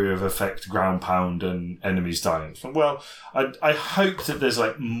do area of effect, ground pound, and enemies dying. Well, I hope that there's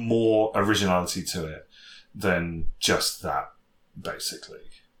like more originality to it than just that. Basically,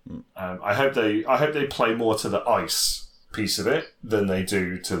 I hope they play more to the ice piece of it than they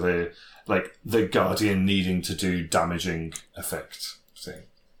do to the Guardian needing to do damaging effect thing.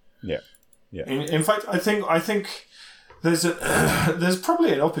 Yeah. In fact, I think there's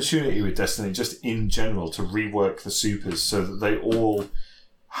probably an opportunity with Destiny just in general to rework the supers so that they all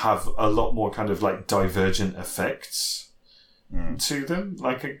have a lot more kind of like divergent effects to them.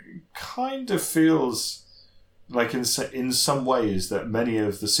 Like it kind of feels like in some ways that many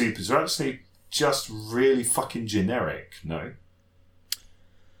of the supers are actually just really fucking generic. No.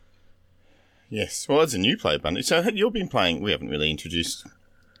 Yes. Well, as a new player, Bundy. So you've been playing. We haven't really introduced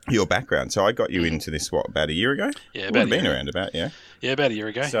your background. So I got you into this, about a year ago? Yeah, about about a year. around about, yeah. Yeah, about a year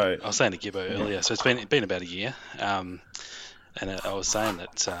ago. So- I was saying to Gibbo earlier, so it's been about a year. And I was saying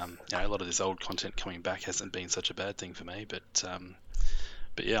that a lot of this old content coming back hasn't been such a bad thing for me, but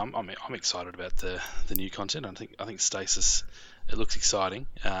yeah, I'm excited about the new content. I think Stasis, it looks exciting.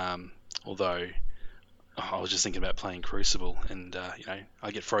 Although I was just thinking about playing Crucible, and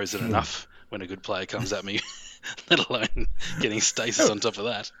I get frozen enough when a good player comes at me, let alone getting Stasis on top of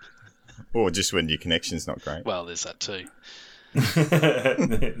that. Or just when your connection's not great. Well, there's that too.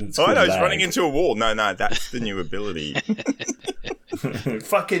 It's Oh, called no, he's lag. running into a wall. No, that's the new ability.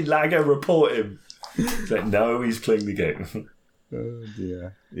 Fucking lagger, report him. It's like, no, he's playing the game. Oh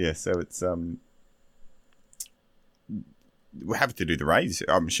dear. Yeah, so it's we're happy to do the raids.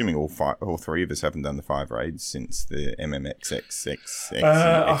 I'm assuming all three of us haven't done the 5 raids since the MMXXX.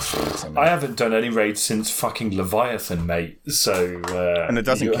 I haven't done any raids since fucking Leviathan, mate. So and it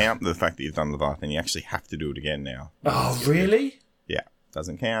doesn't count the fact that you've done Leviathan. You actually have to do it again now. Oh, really? Yeah,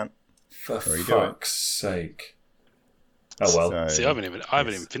 doesn't count. For There you go. fuck's sake. Oh well. So, See, I haven't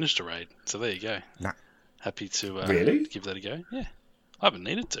even finished a raid, so there you go. Nah. Happy to Really? give that a go. Yeah, I haven't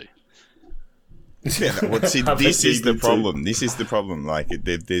needed to. yeah, well, see, Haven't this is the needed to. problem. This is the problem. Like,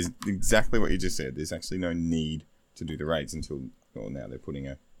 there's exactly what you just said. There's actually no need to do the raids until now they're putting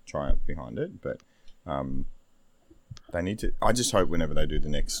a triumph behind it. But they need to. I just hope whenever they do the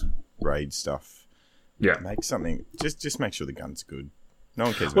next raid stuff, Yeah. make something. Just make sure the gun's good. No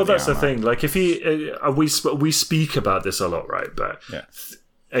one cares. Well, about that's the armor. thing. Like, if we speak about this a lot, right? But Yeah.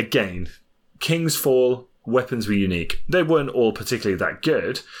 again, King's Fall weapons were unique. They weren't all particularly that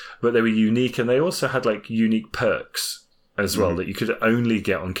good, but they were unique, and they also had like unique perks as well that you could only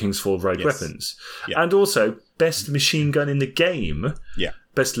get on King's Fall raid Yes. weapons. Yeah. And also, best machine gun in the game, Yeah.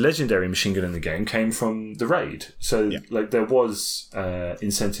 best legendary machine gun in the game came from the raid. So, Yeah. like, there was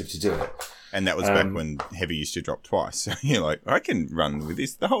incentive to do it. And that was back when heavy used to drop twice. So you're like, I can run with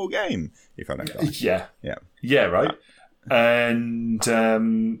this the whole game if I don't die. Yeah. Yeah. Yeah, right. And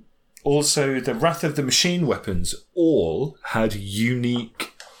also, the Wrath of the Machine weapons all had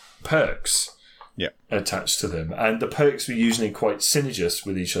unique perks Yeah. attached to them, and the perks were usually quite synergist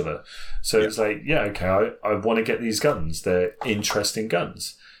with each other. So it's like, yeah, okay, I want to get these guns. They're interesting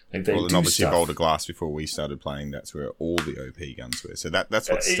guns. Like, they Well, and do obviously stuff. Boulder Glass, before we started playing, that's where all the OP guns were. So that's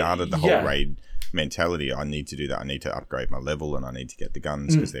what started the whole yeah. raid mentality. I need to do that. I need to upgrade my level, and I need to get the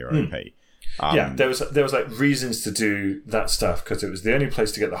guns because they're OP. Yeah, there was like reasons to do that stuff because it was the only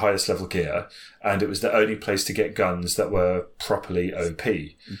place to get the highest level gear, and it was the only place to get guns that were properly OP.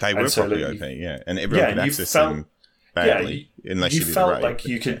 They were And so, properly like, OP, yeah. And everyone could you access felt- them badly unless you did a felt raid. like but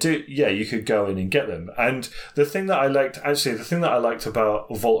you could do, you could go in and get them. And the thing that I liked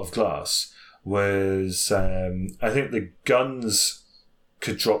about Vault of Glass was I think the guns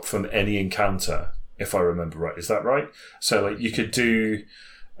could drop from any encounter, if I remember right. Is that right? So like you could do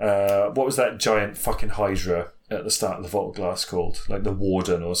what was that giant fucking Hydra at the start of the Vault of Glass called? Like the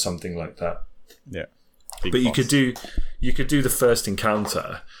Warden or something like that. Yeah. Big But you boss. could do the first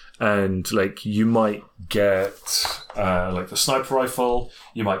encounter, and like you might get like the sniper rifle,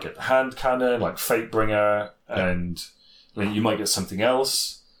 you might get the hand cannon, like Fatebringer, and like, you might get something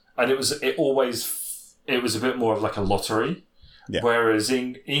else. And it was a bit more of like a lottery. Yeah. Whereas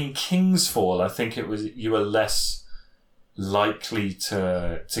in King's Fall, I think you were less likely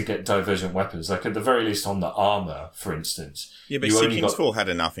to get divergent weapons. Like at the very least on the armor, for instance. Yeah, but you see, only King's got- Fall had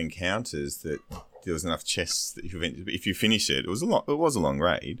enough encounters that there was enough chests that if you finish it, it was a long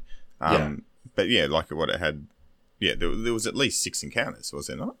raid. But yeah, like what it had, yeah, there was at least 6 encounters, was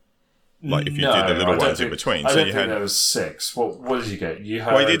there not? Like if you No, did the little I don't ones in think- between, I so don't you think had. there was 6. What did you get? You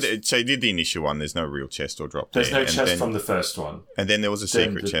had. Well, you did the initial one. There's no real chest or drop. There's there, no and chest then, from the first one. And then there was a then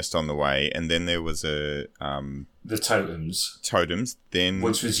secret the- chest on the way, and then there was a The totems, totems. Then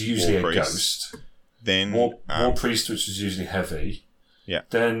which was usually a War Priest, ghost. Then War Priest, which was usually heavy. Yeah.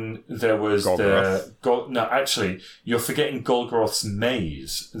 Then there was actually, you're forgetting Golgoroth's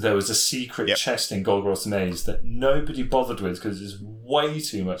maze. There was a secret Yep. chest in Golgoroth's maze that nobody bothered with because it's way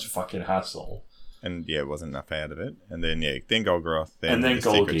too much fucking hassle. and yeah, wasn't enough out of it. And then then Golgoroth, then, And then the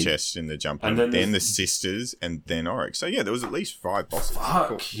secret Golgi. chest in the jumping, And then, then the sisters, and then Oryx. So yeah, there was at least 5 bosses. Fuck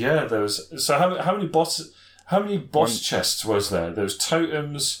Cool. yeah, there was. So how many boss chests was there? There was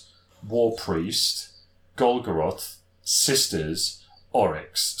totems, War Priest, Golgoroth, Sisters,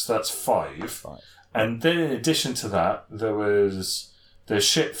 Oryx. So that's 5. And then in addition to that, there was the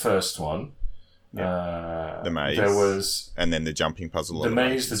shit first one. The maze. There was And then the jumping puzzle. the on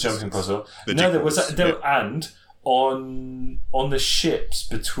maze, the jumping puzzle. The No, there was Dickles, and on the ships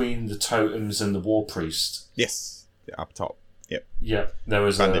between the totems and the War Priest. Yes, up top. Yeah, there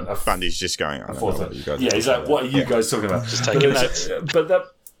was Bundy's just going, I don't know what you guys he's like, what are you guys talking about? Just taking notes. But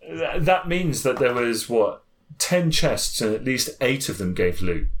that means that there was, 10 chests and at least 8 of them gave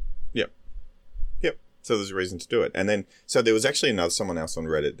loot. Yep. So there's a reason to do it. And then, so there was actually someone else on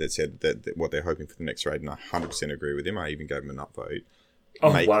Reddit that said that what they're hoping for the next raid, and I 100% agree with him. I even gave him an upvote.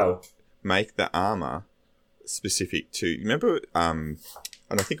 Oh, wow. Make the armor specific to, remember, and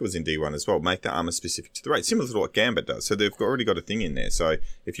I think it was in D1 as well, make the armor specific to the raid, similar to what Gambit does. So they've already got a thing in there. So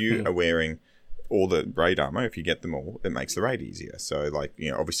if you are wearing all the raid armor, if you get them all, it makes the raid easier. So, like,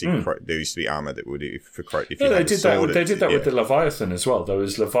 obviously, there used to be armor that would, if they did that with the Leviathan as well. There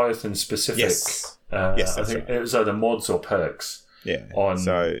was Leviathan specific. Yes, I think it was either mods or perks. Yeah. On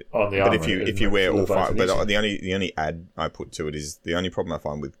the armor. But if you wear all 5, but the only add I put to it is the only problem I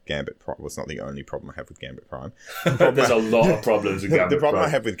find with Gambit Prime. Well, it's not the only problem I have with Gambit Prime. There's a lot of problems with Gambit Prime. The problem I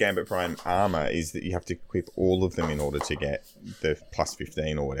have with Gambit Prime armor is that you have to equip all of them in order to get the plus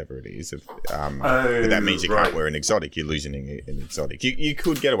 15 or whatever it is. But that means you can't wear an exotic. You're losing an exotic. You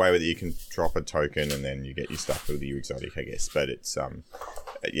could get away with it. You can drop a token and then you get your stuff with your exotic, I guess. But it's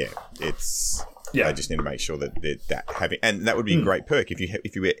I just need to make sure that having, and that would be a great perk if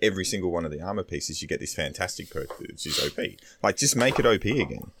you wear every single one of the armor pieces, you get this fantastic perk which is OP. Like, just make it OP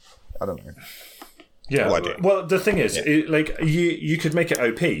again. I don't know. Yeah. Well, the thing is, you could make it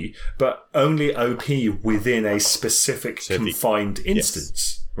OP, but only OP within a specific confined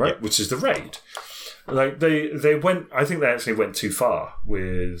instance, right? Yeah. Which is the raid. Like they went. I think they actually went too far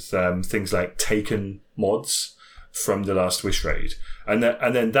with things like Taken mods from the Last Wish raid. And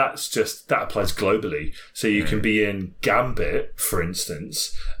then that applies globally. So you can be in Gambit, for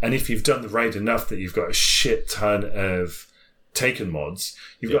instance, and if you've done the raid enough that you've got a shit ton of Taken mods,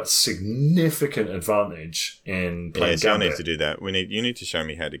 you've got significant advantage in playing Gambit. I need to do that. You need to show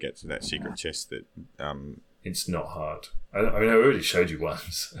me how to get to that secret chest that it's not hard. I already showed you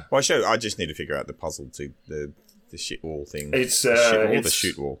once. Well, I just need to figure out the puzzle to the shit wall thing. The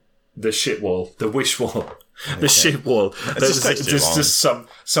shoot wall. The shit wall. The wish wall. The shit wall. There's just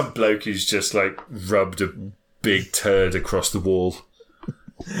some bloke who's just like rubbed a big turd across the wall.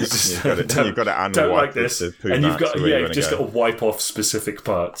 You've got to unwipe. Don't like this, and you've got to wipe off specific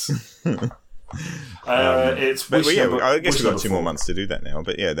parts. I guess we've got 2 more months to do that now.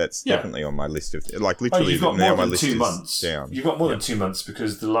 But that's definitely on my list of literally you've got now more my than list 2 is months. down. You've got more than 2 months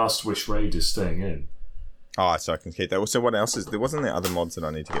because the Last Wish raid is staying in. Oh, so I can keep that. So what else is there? Wasn't there other mods that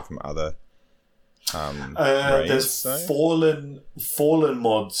I need to get from other? There's fallen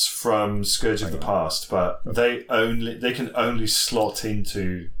mods from Scourge of the Past, but they can only slot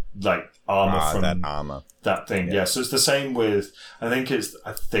into like armor from that thing. Yeah, so it's the same with. I think it's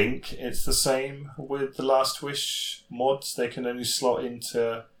the same with the Last Wish mods. They can only slot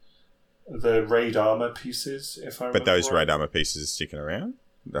into the raid armor pieces. But those raid armor pieces are sticking around.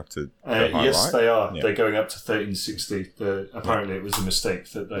 Up to yes, they are. Yeah. They're going up to 1360. Apparently, it was a mistake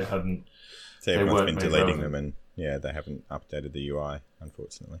that they hadn't. So everyone's been deleting them, and they haven't updated the UI,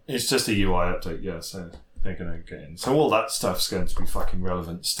 unfortunately. It's just a UI update, so they're going to get in. So all that stuff's going to be fucking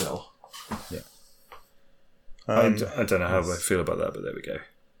relevant still. Yeah. I don't know how I feel about that, but there we go.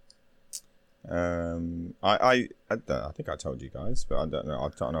 I think I told you guys, but I don't know. I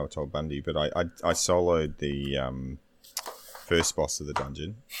don't know. I told Bundy, but I soloed the first boss of the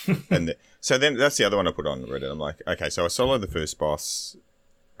dungeon, and so then that's the other one I put on Reddit. I'm like, okay, so I soloed the first boss.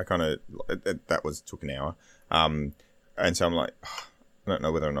 I kind of took an hour, and so I'm like, I don't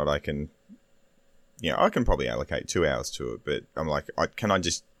know whether or not I can. I can probably allocate 2 hours to it, but I'm like, can I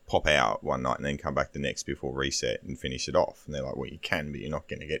just pop out one night and then come back the next before reset and finish it off? And they're like, well, you can, but you're not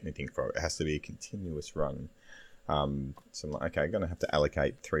going to get anything from it. It has to be a continuous run. So I'm like, okay, I'm going to have to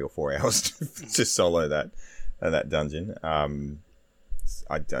allocate 3 or 4 hours to solo that dungeon.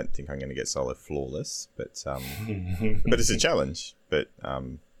 I don't think I'm going to get solo flawless, but it's a challenge. But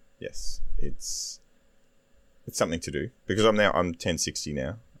yes, it's something to do because I'm 1060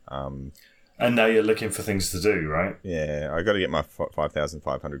 now. And now you're looking for things to do, right? Yeah, I got to get my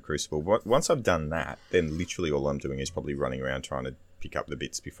 5,500 Crucible. Once I've done that, then literally all I'm doing is probably running around trying to pick up the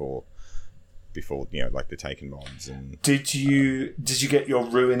bits before like the Taken mobs. And did you get your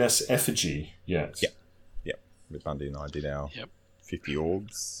Ruinous Effigy yet? Yeah. With Bundy and I did our 50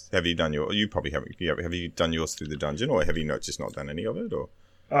 orbs. Have you done you probably haven't. Have you done yours through the dungeon, or have you just not done any of it? Or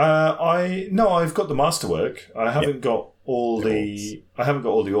I've got the masterwork. I haven't got all the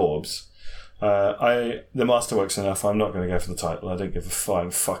orbs. The masterwork's enough. I'm not going to go for the title. I don't give a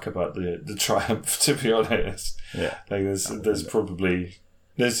flying fuck about the triumph, to be honest. Yeah. Like there's probably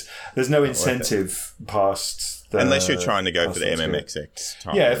There's no incentive past the, unless you're trying to go for the MMXX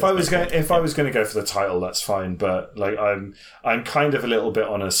title. Yeah, if I was going to go for the title, that's fine. But like, I'm kind of a little bit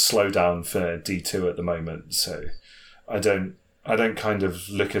on a slowdown for D2 at the moment, so I don't kind of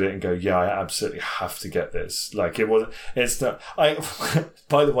look at it and go, yeah, I absolutely have to get this. Like it's not.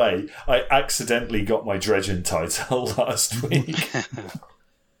 By the way, I accidentally got my Dredgen title last week.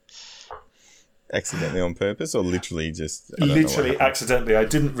 Accidentally on purpose, or literally just literally accidentally. I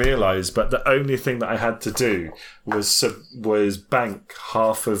didn't realise, but the only thing that I had to do was bank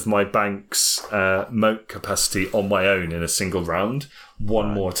half of my bank's moat capacity on my own in a single round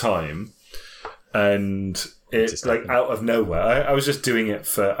one more time, and it like out of nowhere. I was just doing it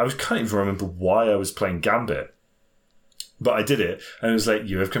for. I can't even remember why I was playing Gambit, but I did it, and it was like,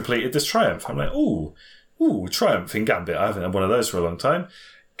 you have completed this triumph. I'm like, ooh, triumph in Gambit. I haven't had one of those for a long time.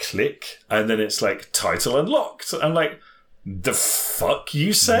 Click, and then it's like title unlocked. I'm like, the fuck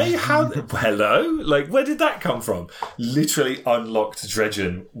you say? How? Hello? Like, where did that come from? Literally unlocked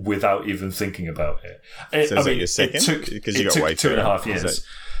Dredgen without even thinking about it. So I mean, your second? Because you got way 2.5 years.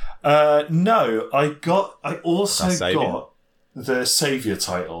 No, I also got the Saviour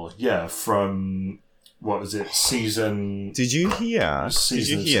title. Yeah, from what was it? Season. Did you hear?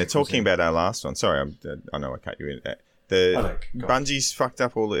 Talking about our last one. Sorry, I know I cut you in. Bungie's fucked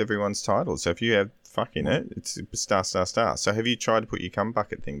up everyone's titles. So if you have fucking it, it's star. So have you tried to put your cum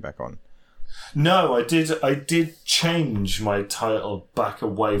bucket thing back on? No, I did change my title back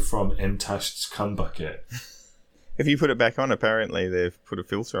away from MTash's cum bucket. If you put it back on, apparently they've put a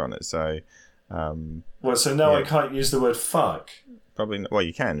filter on it. So, so now I can't use the word fuck. Probably not. Well,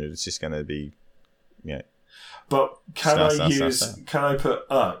 you can. It's just going to be, But can I put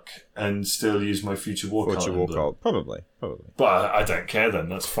uck and still use my future war cult? Future war cult, probably. But I don't care then.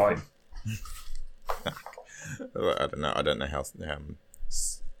 That's fine. I don't know how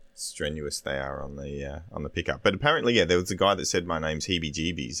strenuous they are on the pickup. But apparently, there was a guy that said my name's Heebie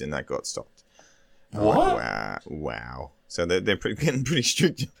Jeebies, and that got stopped. What? Like, wow. So they're getting pretty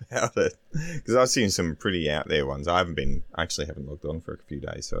strict about it, because I've seen some pretty out there ones. I actually haven't logged on for a few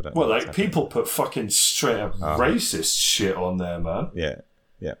days, so I don't. Well, like people put fucking straight up racist shit on there, man. Yeah.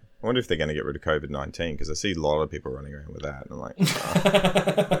 I wonder if they're going to get rid of COVID-19, because I see a lot of people running around with that, and I'm like,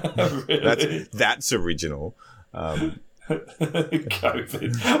 really? That's original.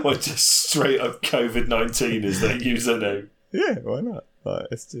 COVID, or just straight up COVID-19 is their username. Yeah, why not?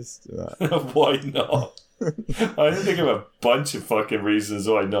 It's just why not? I can think of a bunch of fucking reasons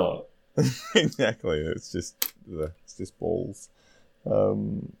why not. Exactly. It's just balls.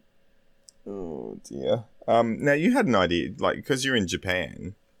 Oh dear. Now you had an idea, like, because you're in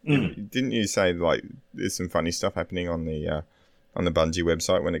Japan, didn't you say like there's some funny stuff happening on the Bungie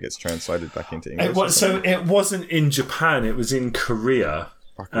website when it gets translated back into English? It wasn't in Japan. It was in Korea.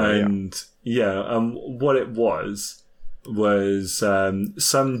 And what it was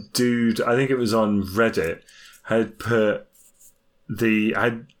some dude, I think it was on Reddit, had put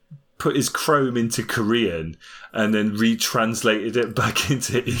his Chrome into Korean and then retranslated it back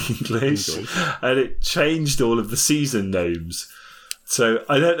into English, and it changed all of the season names. So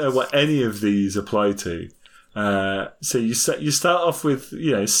I don't know what any of these apply to. So you start off with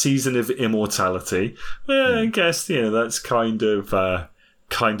Season of Immortality. Well, I guess that's kind of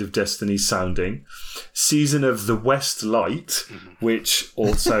Destiny sounding. Season of the West Light, which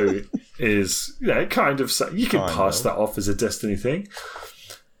also is kind of, you can pass that off as a Destiny thing.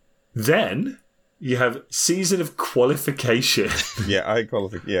 Then you have Season of Qualification.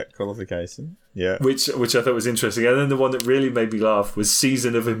 Qualification. Yeah. Which I thought was interesting. And then the one that really made me laugh was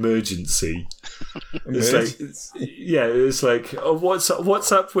Season of Emergency. It's like, oh, what's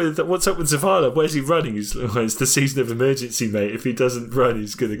up with Zavala? Where's he running? It's the Season of Emergency, mate. If he doesn't run,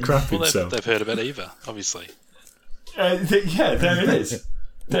 he's going to crap himself. They've heard about Eva, obviously. There it is.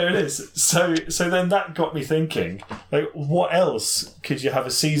 There it is. So then that got me thinking, like, what else could you have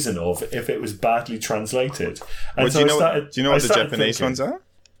a season of if it was badly translated? And do you know what the Japanese ones are?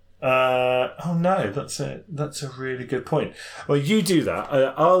 No, that's a really good point. Well, you do that.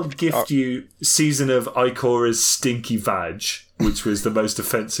 I'll gift you Season of Ikora's Stinky Vag, which was the most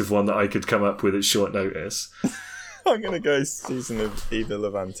offensive one that I could come up with at short notice. I'm going to go Season of Eva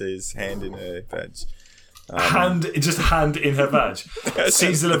Levante's Hand in Her Vag. Hand in her vag.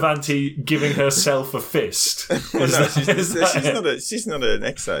 Season Levante giving herself a fist. She's not an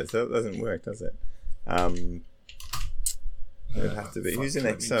exo, so that doesn't work, does it? It would have to be. Who's an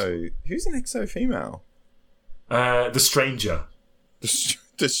exo female? The Stranger.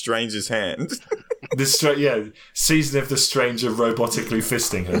 The Stranger's Hand. Season of the Stranger robotically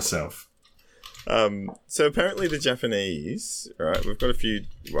fisting herself. So apparently the Japanese, right, we've got a few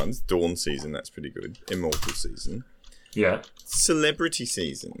ones. Dawn season, that's pretty good. Immortal season. Yeah. Celebrity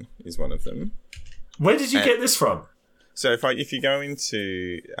season is one of them. Where did you get this from? So if you go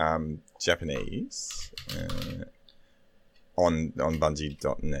into Japanese on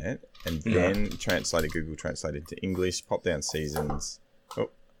Bungie.net and then Google Translate into English, pop down seasons.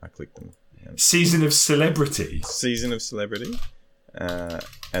 Oh, I clicked them. Season of Celebrity. Season of Celebrity.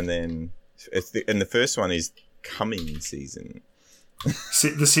 And then the first one is Coming Season.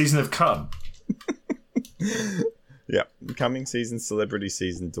 The season of Come. Yeah, Coming Season, Celebrity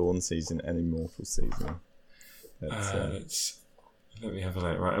Season, Dawn Season, and Immortal Season. Let me have a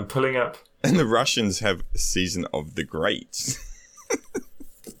look. Right, I'm pulling up. And the Russians have Season of the Great.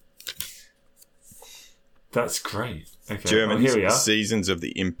 That's great. Okay, Germans, here we are. Seasons of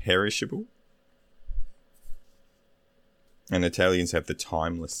the Imperishable. And Italians have the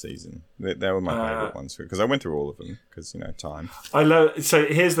Timeless Season. They were my favourite ones because I went through all of them because time. I love. So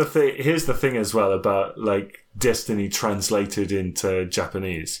here's the thing. Here's the thing as well about like Destiny translated into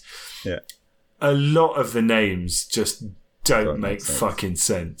Japanese. Yeah, a lot of the names just don't make fucking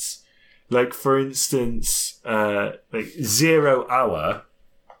sense. Like for instance, like 0 hour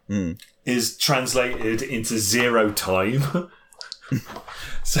is translated into 0 time.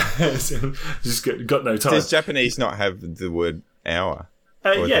 so just got no time. Does Japanese not have the word hour?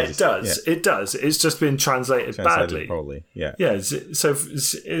 Yeah, it does. Yeah. It does. It's just been translated badly. Probably. Yeah. Yeah. So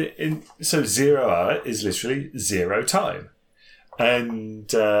 0 hour is literally 0 time, and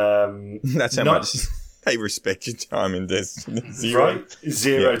that's how much they respect your time in Destiny. Right?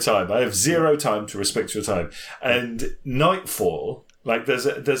 0 time. I have 0 time to respect your time, and nightfall. Like there's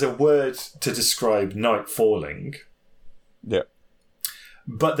a word to describe night falling. Yeah.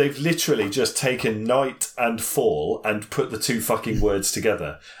 But they've literally just taken night and fall and put the two fucking words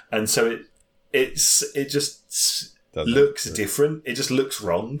together, and so it just looks different. It just looks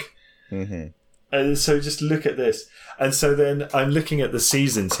wrong. Mm-hmm. And so just look at this. And so then I'm looking at the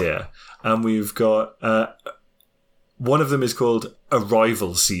seasons here, and we've got one of them is called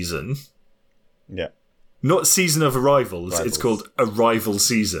Arrival Season. Yeah. Not Season of Arrivals. It's called Arrival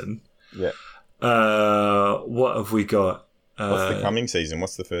Season. Yeah. What have we got? What's the Coming Season?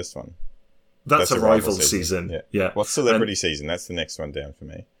 What's the first one? That's Arrival Season. Yeah. What's Celebrity Season? That's the next one down for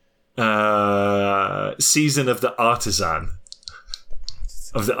me. Season of the Artisan.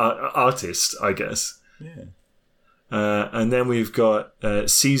 Of the artist, I guess. Yeah. And then we've got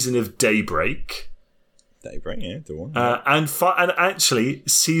Season of Daybreak. Daybreak, yeah, the one. And actually,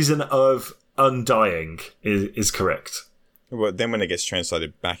 Season of Undying is correct. Well, then when it gets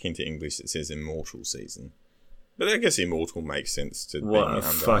translated back into English, it says Immortal Season. But I guess Immortal makes sense to what a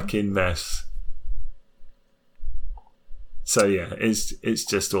fucking mess. So yeah, it's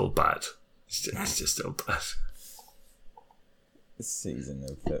just all bad. It's just all bad. Season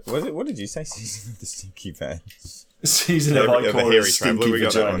of the... What did you say? Season of the Stinky Pants? Season of I call it Stinky we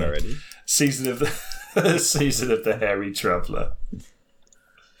got Vagina. That one already. Season of the Season of the Hairy Traveller.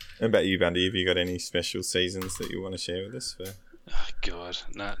 What about you, Bundy? Have you got any special seasons that you want to share with us? Oh, God.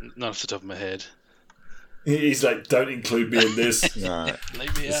 No, not off the top of my head. He's like, don't include me in this. No.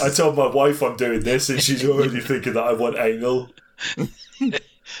 Leave me out. I told my wife I'm doing this, and she's already thinking that I want anal.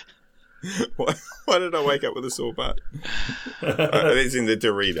 Why did I wake up with a sore butt? It's in the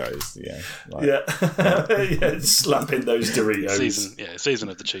Doritos, yeah. Yeah, slapping those Doritos. Season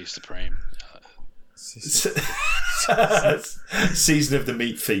of the Chief Supreme. Season of the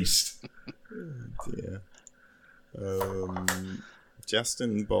Meat Feast. Oh, dear.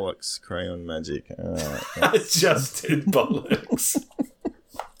 Justin Bollocks Crayon Magic. Justin Bollocks.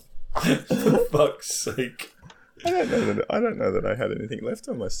 For fuck's sake. I don't know that I had anything left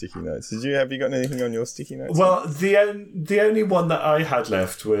on my sticky notes. Have you got anything on your sticky notes? Well, the only one that I had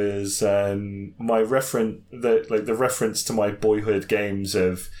left was my the reference to my boyhood games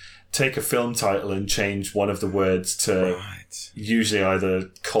of take a film title and change one of the words to usually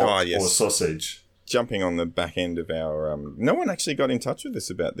either cock or sausage. Jumping on the back end of our... no one actually got in touch with us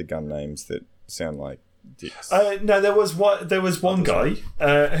about the gun names that sound like dicks. No, there was one guy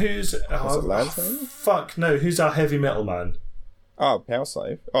who's... Was it Lad's name? Fuck, no, who's our heavy metal man? Oh, Power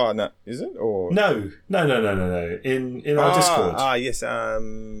Slave. Oh, no, is it? Or No. In our Discord. Yes. Why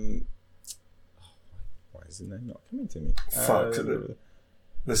is the name not coming to me? Fuck.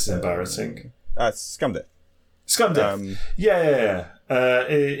 This is embarrassing. Scumdeath. Scumdeath. Yeah.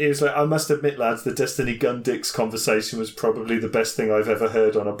 It was like, I must admit, lads, the Destiny Gun Dicks conversation was probably the best thing I've ever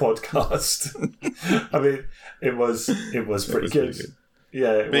heard on a podcast. I mean, it was pretty good.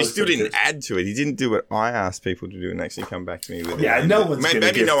 Yeah, But he still didn't add to it. He didn't do what I asked people to do and actually come back to me with it. Yeah, no one's going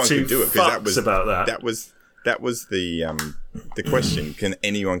to give no one two could do it because about that. That was the question. Can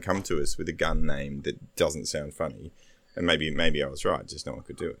anyone come to us with a gun name that doesn't sound funny? And maybe I was right. Just no one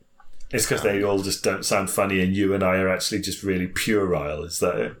could do it. It's because they all just don't sound funny, and you and I are actually just really puerile. Is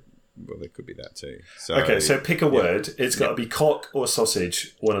that it? Well, there could be that too. So, okay, so pick a word. It's got to be cock or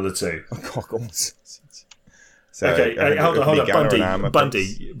sausage. One of the two. Cock or sausage. So, okay, hold on.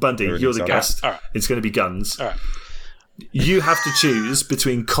 Bundy, you're the guest. All right. It's going to be guns. All right. You have to choose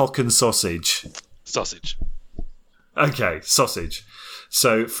between cock and sausage. Sausage. Okay, sausage.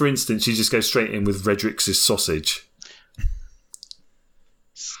 So, for instance, you just go straight in with Redrick's sausage.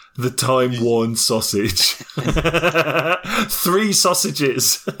 The time-worn sausage. 3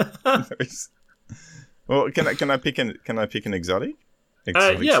 sausages. Well, can I pick an exotic?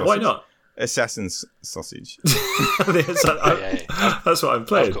 Exotic yeah, sausage? why not? Assassin's sausage. That's what I'm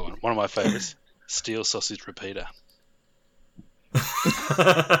playing. I've got one of my favourites. Steel sausage repeater.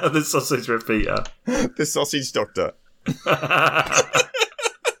 The sausage repeater. The sausage doctor.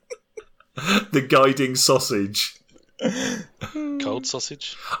 The guiding sausage. Cold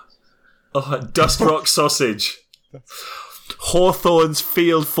sausage. Oh, Dust Rock sausage. Hawthorne's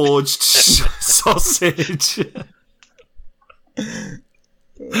field forged sausage.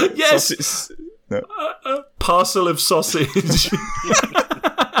 Yes. Sausage. No. A parcel of sausage.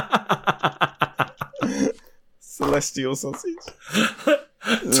 Celestial sausage.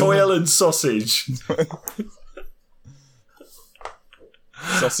 Toil and sausage.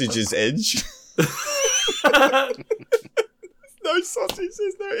 Sausage's edge. No sausage.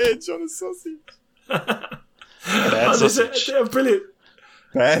 There's no edge on a sausage. Bad sausage. They're brilliant.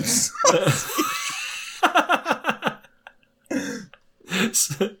 Bad sausage.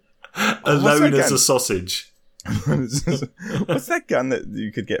 Alone as a sausage. What's that gun that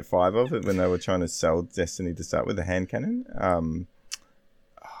you could get 5 of it when they were trying to sell Destiny to start with? The hand cannon?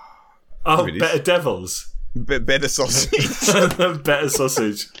 Better Devils. Better sausage. Better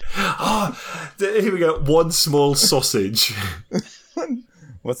sausage. Oh, here we go. One small sausage.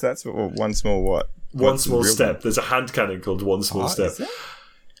 What's that? One small what? One small step. There's a hand cannon called One Small Step.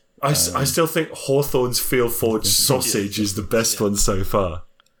 I still think Hawthorne's field forged sausage is the best one so far.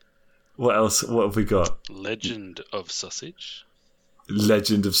 What else? What have we got? Legend of sausage.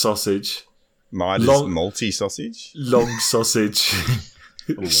 Legend of sausage. Midas malty sausage. Long sausage.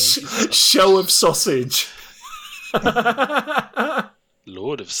 Show of sausage.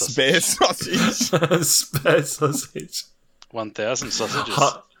 Lord of sausage. Spare sausage. Spare sausage. 1,000 sausages.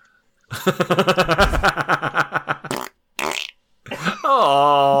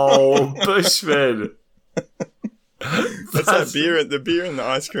 Oh, Bushman. That's that beer, the beer and the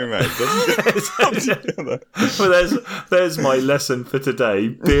ice cream mate. Well, there's my lesson for today.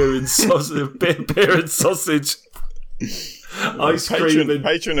 Beer and sausage. Beer and sausage. Ice cream and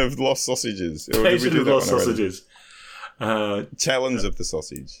patron of lost sausages. Patron of lost sausages. Challenge of the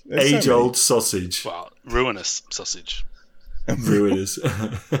sausage. Age-old sausage. Well, ruinous sausage. Ruinous.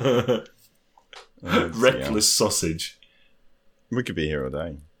 Reckless sausage. We could be here all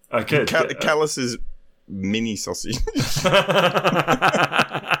day. Okay. Callus's mini sausage.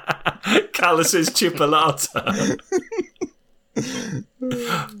 Callus's chipolata.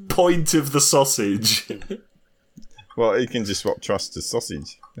 Point of the sausage. Well, you can just swap trust to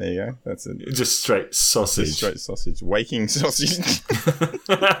sausage. There you go. That's it. Just straight sausage. Just straight sausage. Waking sausage.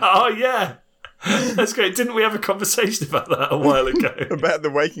 Oh, yeah. That's great. Didn't we have a conversation about that a while ago? About the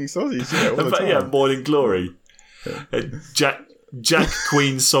waking sausage, yeah, all the time. Yeah, Morning Glory. Jack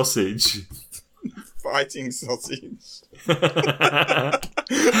Queen sausage. Fighting sausage. That's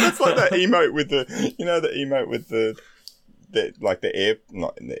like that emote with the emote with the air,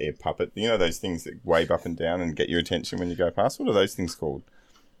 not in the air puppet. You know those things that wave up and down and get your attention when you go past? What are those things called?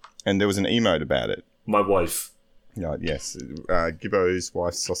 And there was an emote about it. My wife. Yes. Gibbo's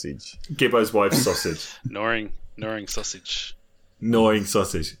wife's sausage. Gibbo's wife's sausage. Gnawing sausage. Gnawing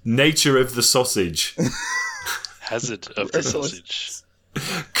sausage. Nature of the sausage. Hazard of the sausage.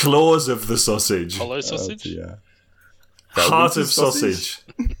 Claws of the sausage. Hollow sausage. Heart of sausage.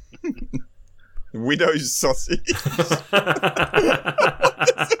 Widow's sausage. What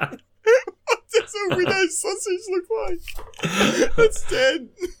does a widow's sausage look like? That's dead.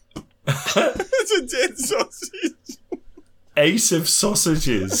 It's a dead sausage. Ace of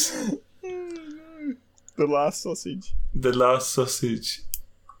sausages. The last sausage. The last sausage.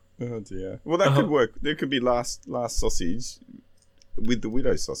 Oh dear. Well, that could work. There could be last sausage with the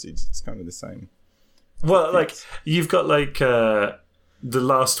widow's sausage. It's kind of the same. Well, like you've got like the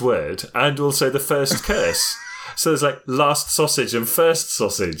last word and also the first curse. So there's like Last Sausage and First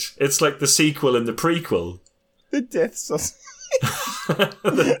Sausage. It's like the sequel and the prequel. The Death Sausage.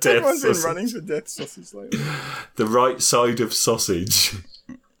 The Death Everyone's been Sausage. running for Death Sausage lately. The right side of sausage.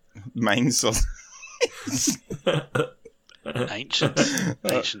 Main sausage. Ancient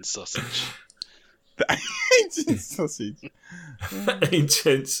sausage. The ancient sausage.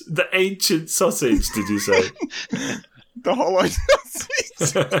 The ancient sausage, did you say? The hollow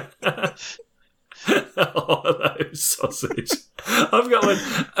sausage. Hollow sausage. I've got one.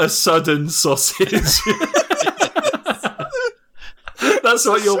 A sudden sausage. That's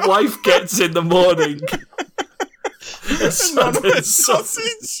what your wife gets in the morning. A sudden Anonymous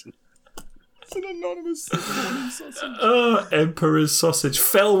sausage. It's an anonymous morning sausage. Oh, Emperor's sausage.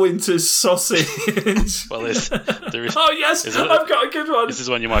 Fellwinter's sausage. Well, there is. Oh, yes, Is it- I've got a good one. This is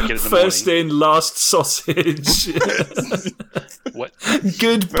one you might get in the First morning. in, last sausage. What?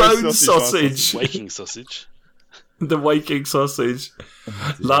 Good bone sausage. Waking sausage. The waking sausage.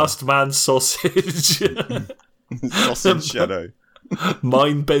 Last man sausage. Sausage shadow.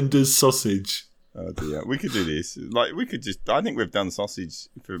 Mindbender's sausage. Oh dear, we could do this. Like we could just. I think we've done sausage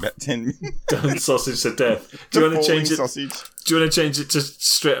for about 10 minutes. Done sausage to death. Do you want to change it? Sausage. Do you want to change it to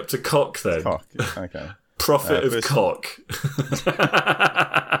straight up to cock then? Cock. Okay. Prophet of first- cock.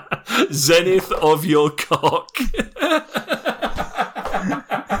 Zenith of your cock.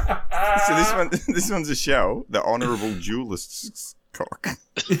 So this one's a shell. The honourable duelist's cock.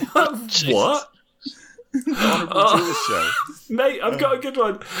 What? The honourable duelist shell. Mate, I've got a good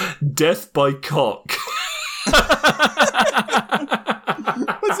one. Death by cock.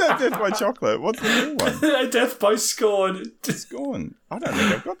 What's that? Death by chocolate. What's the real one? Death by scorn. It's gone. I don't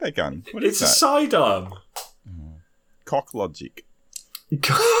think I've got that gun. What is It's a that? sidearm. Cock logic.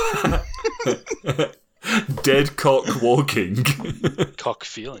 Dead cock walking. Cock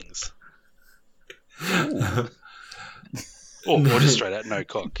feelings. Or just straight out no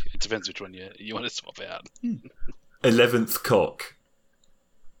cock. It depends which one you want to swap out. 11th cock.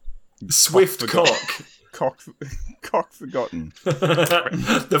 Swift cock. Cock forgotten.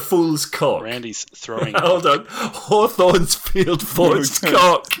 The fool's cock. Randy's throwing. Hold on. Hawthorne's field forged No,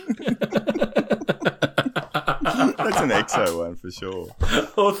 cock. That's an EXO one for sure.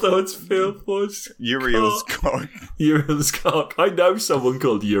 Hawthorne's field forged Uriel's cock. Uriel's cock. I know someone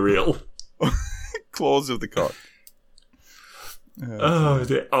called Uriel. Claws of the cock. Oh,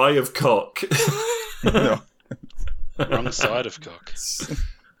 the eye of cock. No. Wrong side of cock.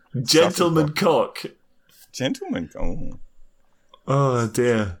 Gentleman cock. Gentleman. Oh. Oh,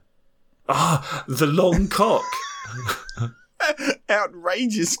 dear. Ah, the long cock.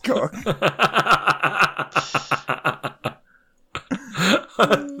 Outrageous cock.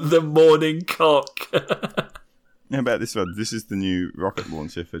 The morning cock. How about this one? This is the new rocket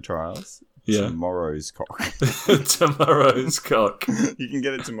launcher for trials. Yeah. Tomorrow's cock. Tomorrow's cock. You can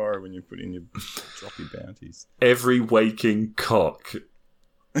get it tomorrow when you put in your droppy bounties. Every waking cock.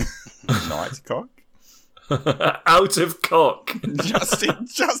 Night cock. Out of cock.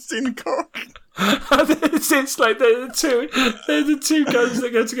 Justin cock. It's like they're the two guns that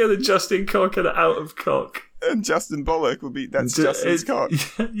go together, Justin cock and out of cock. And Justin Bollock will be Justin's cock.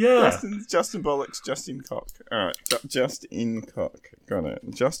 Yeah. Justin Bollock's Justin cock. Alright, Justin cock. Got it.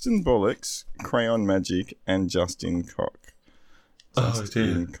 Justin Bollock's Crayon Magic and Justin cock.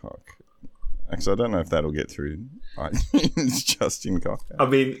 Justin cock. Actually, I don't know if that'll get through. It's Justin cock. I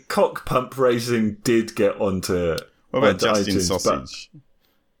mean, cock pump racing did get onto. What about onto Justin iTunes, sausage?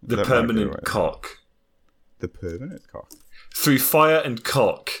 but The That might be permanent right. cock. The permanent cock. Through fire and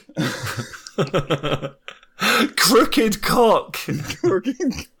cock. Crooked cock.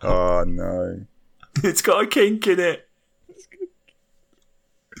 Oh no. It's got a kink in it.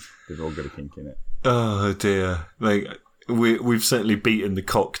 They've all got a kink in it. Oh dear. Like we've certainly beaten the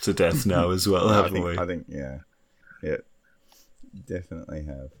cock to death now as well, haven't we? I think, yeah, definitely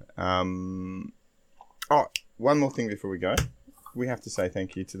have. Oh, one more thing before we go. We have to say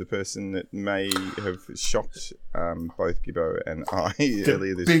thank you to the person that may have shocked both Gibbo and I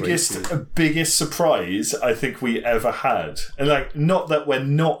earlier this week. Biggest surprise I think we ever had, and like, not that we're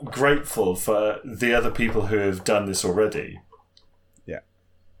not grateful for the other people who have done this already. Yeah,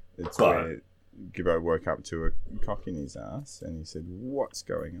 it's But- where Gibbo woke up to a cock in his ass, and he said, "What's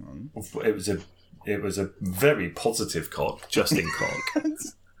going on?" It was a very positive cock, Justin cock.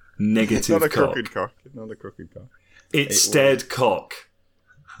 Negative Not a cock. crooked cock. Not a crooked cock. It stared cock.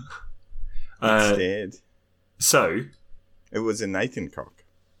 Instead, So it was a Nathan cock.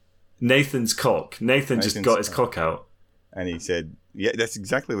 Nathan's cock. Nathan just Nathan's got his cock. cock out. And he said, Yeah, that's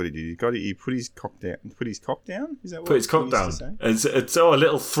exactly what he did. He put his cock down. Put his cock down? Is that what Put his cock down. It's a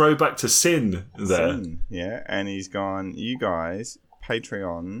little throwback to Sin there. Sin, yeah, and he's gone, you guys,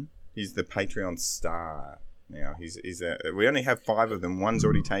 Patreon, he's the Patreon star now. We only have 5 of them. One's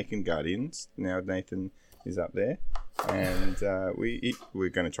already taken, Guardians. Now Nathan is up there. And we're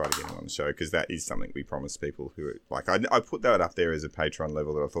going to try to get him on the show because that is something we promised people who are, like, I put that up there as a Patreon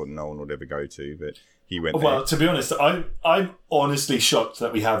level that I thought no one would ever go to, but he went there. Well, to be honest, I'm honestly shocked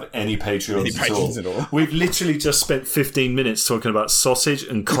that we have any Patreons at all. We've literally just spent 15 minutes talking about sausage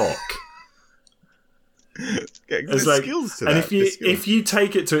and cock. There's skills to that. And if you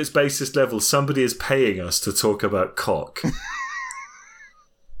take it to its basest level, somebody is paying us to talk about cock.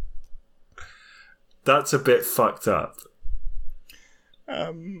 That's a bit fucked up.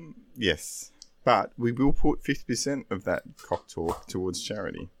 Yes. But we will put 50% of that cock talk towards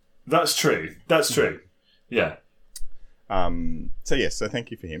charity. That's true. Yeah. So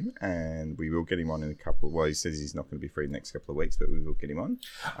thank you for him. And we will get him on in a couple. Well, he says he's not going to be free the next couple of weeks, but we will get him on.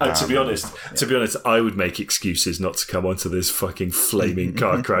 To be honest, I would make excuses not to come onto this fucking flaming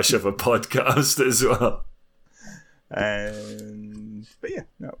car crash of a podcast as well. But yeah,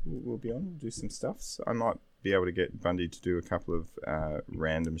 no, we'll be on. We'll do some stuff. So I might be able to get Bundy to do a couple of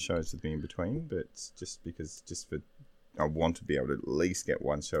random shows with me in between, but I want to be able to at least get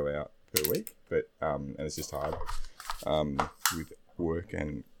one show out per week. But and it's just hard with work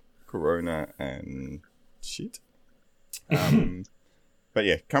and Corona and shit. But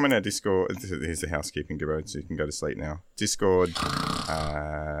yeah, come in our Discord. Here's the housekeeping, Gibbo, so you can go to sleep now. Discord.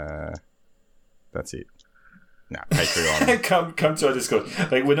 That's it. No, Patreon. come to our Discord.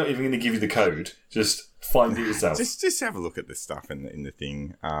 Like, we're not even going to give you the code. Just find it yourself. Just have a look at the stuff in the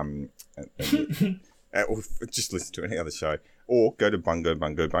thing. Or just listen to any other show. Or go to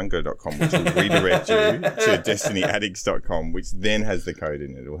bungobungobungo.com, which will redirect you to destinyaddicts.com, which then has the code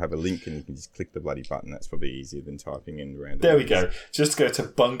in it. It'll have a link and you can just click the bloody button. That's probably easier than typing in random. There we go. Just go to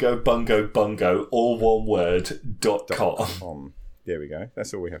bungobungobungo, all one word, .com. There we go.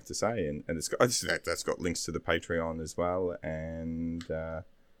 That's all we have to say, and that's got links to the Patreon as well, and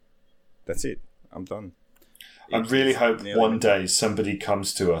that's it. I'm done. I really hope one day somebody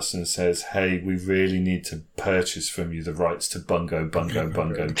comes to us and says, "Hey, we really need to purchase from you the rights to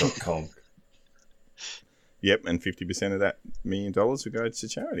bungobungobungo.com." Yep, and 50% of that $1 million will go to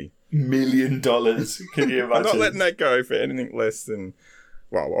charity. $1 million? Can you imagine? I'm not letting that go for anything less than.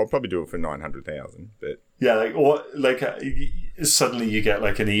 Well, I'll probably do it for 900,000, but yeah, suddenly you get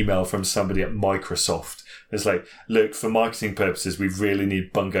like an email from somebody at Microsoft. It's like, look, for marketing purposes, we really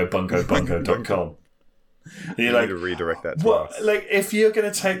need bungobungobungo.com. And you're like, need to redirect that to us. Like, if you're going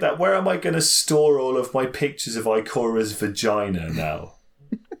to take that, where am I going to store all of my pictures of Ikora's vagina now?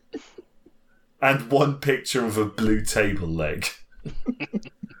 And one picture of a blue table leg.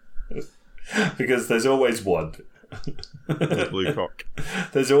 Because there's always one. The blue cock.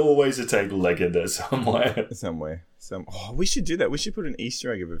 There's always a table leg in there somewhere. We should do that. We should put an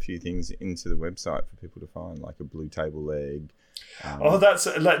Easter egg of a few things into the website for people to find, like a blue table leg.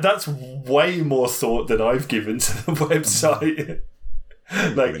 That's way more thought than I've given to the website.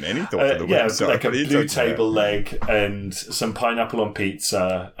 Given any thought to the website. Like a blue table leg and some pineapple on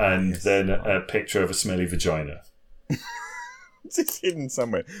pizza, and then a picture of a smelly vagina. It's hidden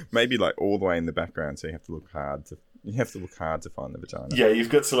somewhere, maybe like all the way in the background. So you have to look hard to find the vagina. Yeah, you've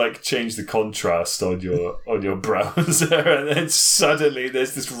got to like change the contrast on your browser, and then suddenly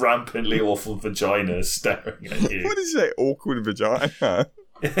there's this rampantly awful vagina staring at you. What did you say? Awkward vagina?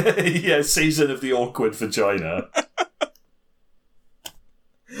 Yeah, season of the awkward vagina.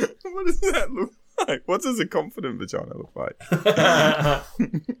 What does that look like? What does a confident vagina look like?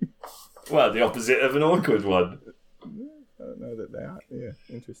 Well, the opposite of an awkward one. I don't know that they are. Yeah,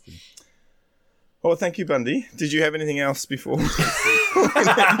 interesting. Well, thank you, Bundy. Did you have anything else before?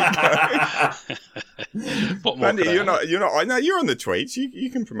 Bundy, you're not. I know you're on the tweets. You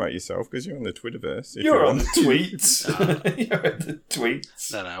can promote yourself because you're on the Twitterverse. You're on the tweets. You're on the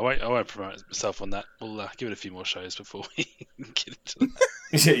tweets. No, I won't promote myself on that. We'll give it a few more shows before we get into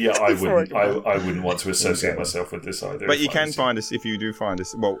that. Yeah, I wouldn't. I wouldn't want to associate myself with this either. But you can find us if you do find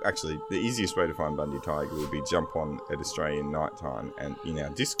us. Well, actually, the easiest way to find Bundy Tiger would be jump on at Australian Nighttime and in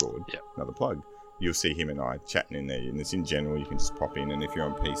our Discord. Yep. Another plug. You'll see him and I chatting in there, and it's in general. You can just pop in, and if you're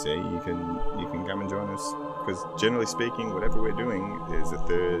on PC, you can come and join us. Because generally speaking, whatever we're doing, there's a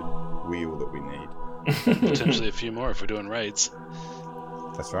third wheel that we need. Potentially a few more if we're doing raids.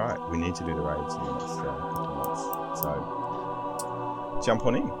 That's right. We need to do the raids in the next couple of months. So jump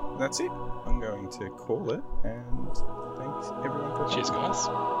on in. That's it. I'm going to call it, and thanks everyone for Cheers, guys.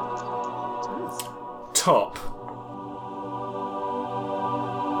 Cheers. Top.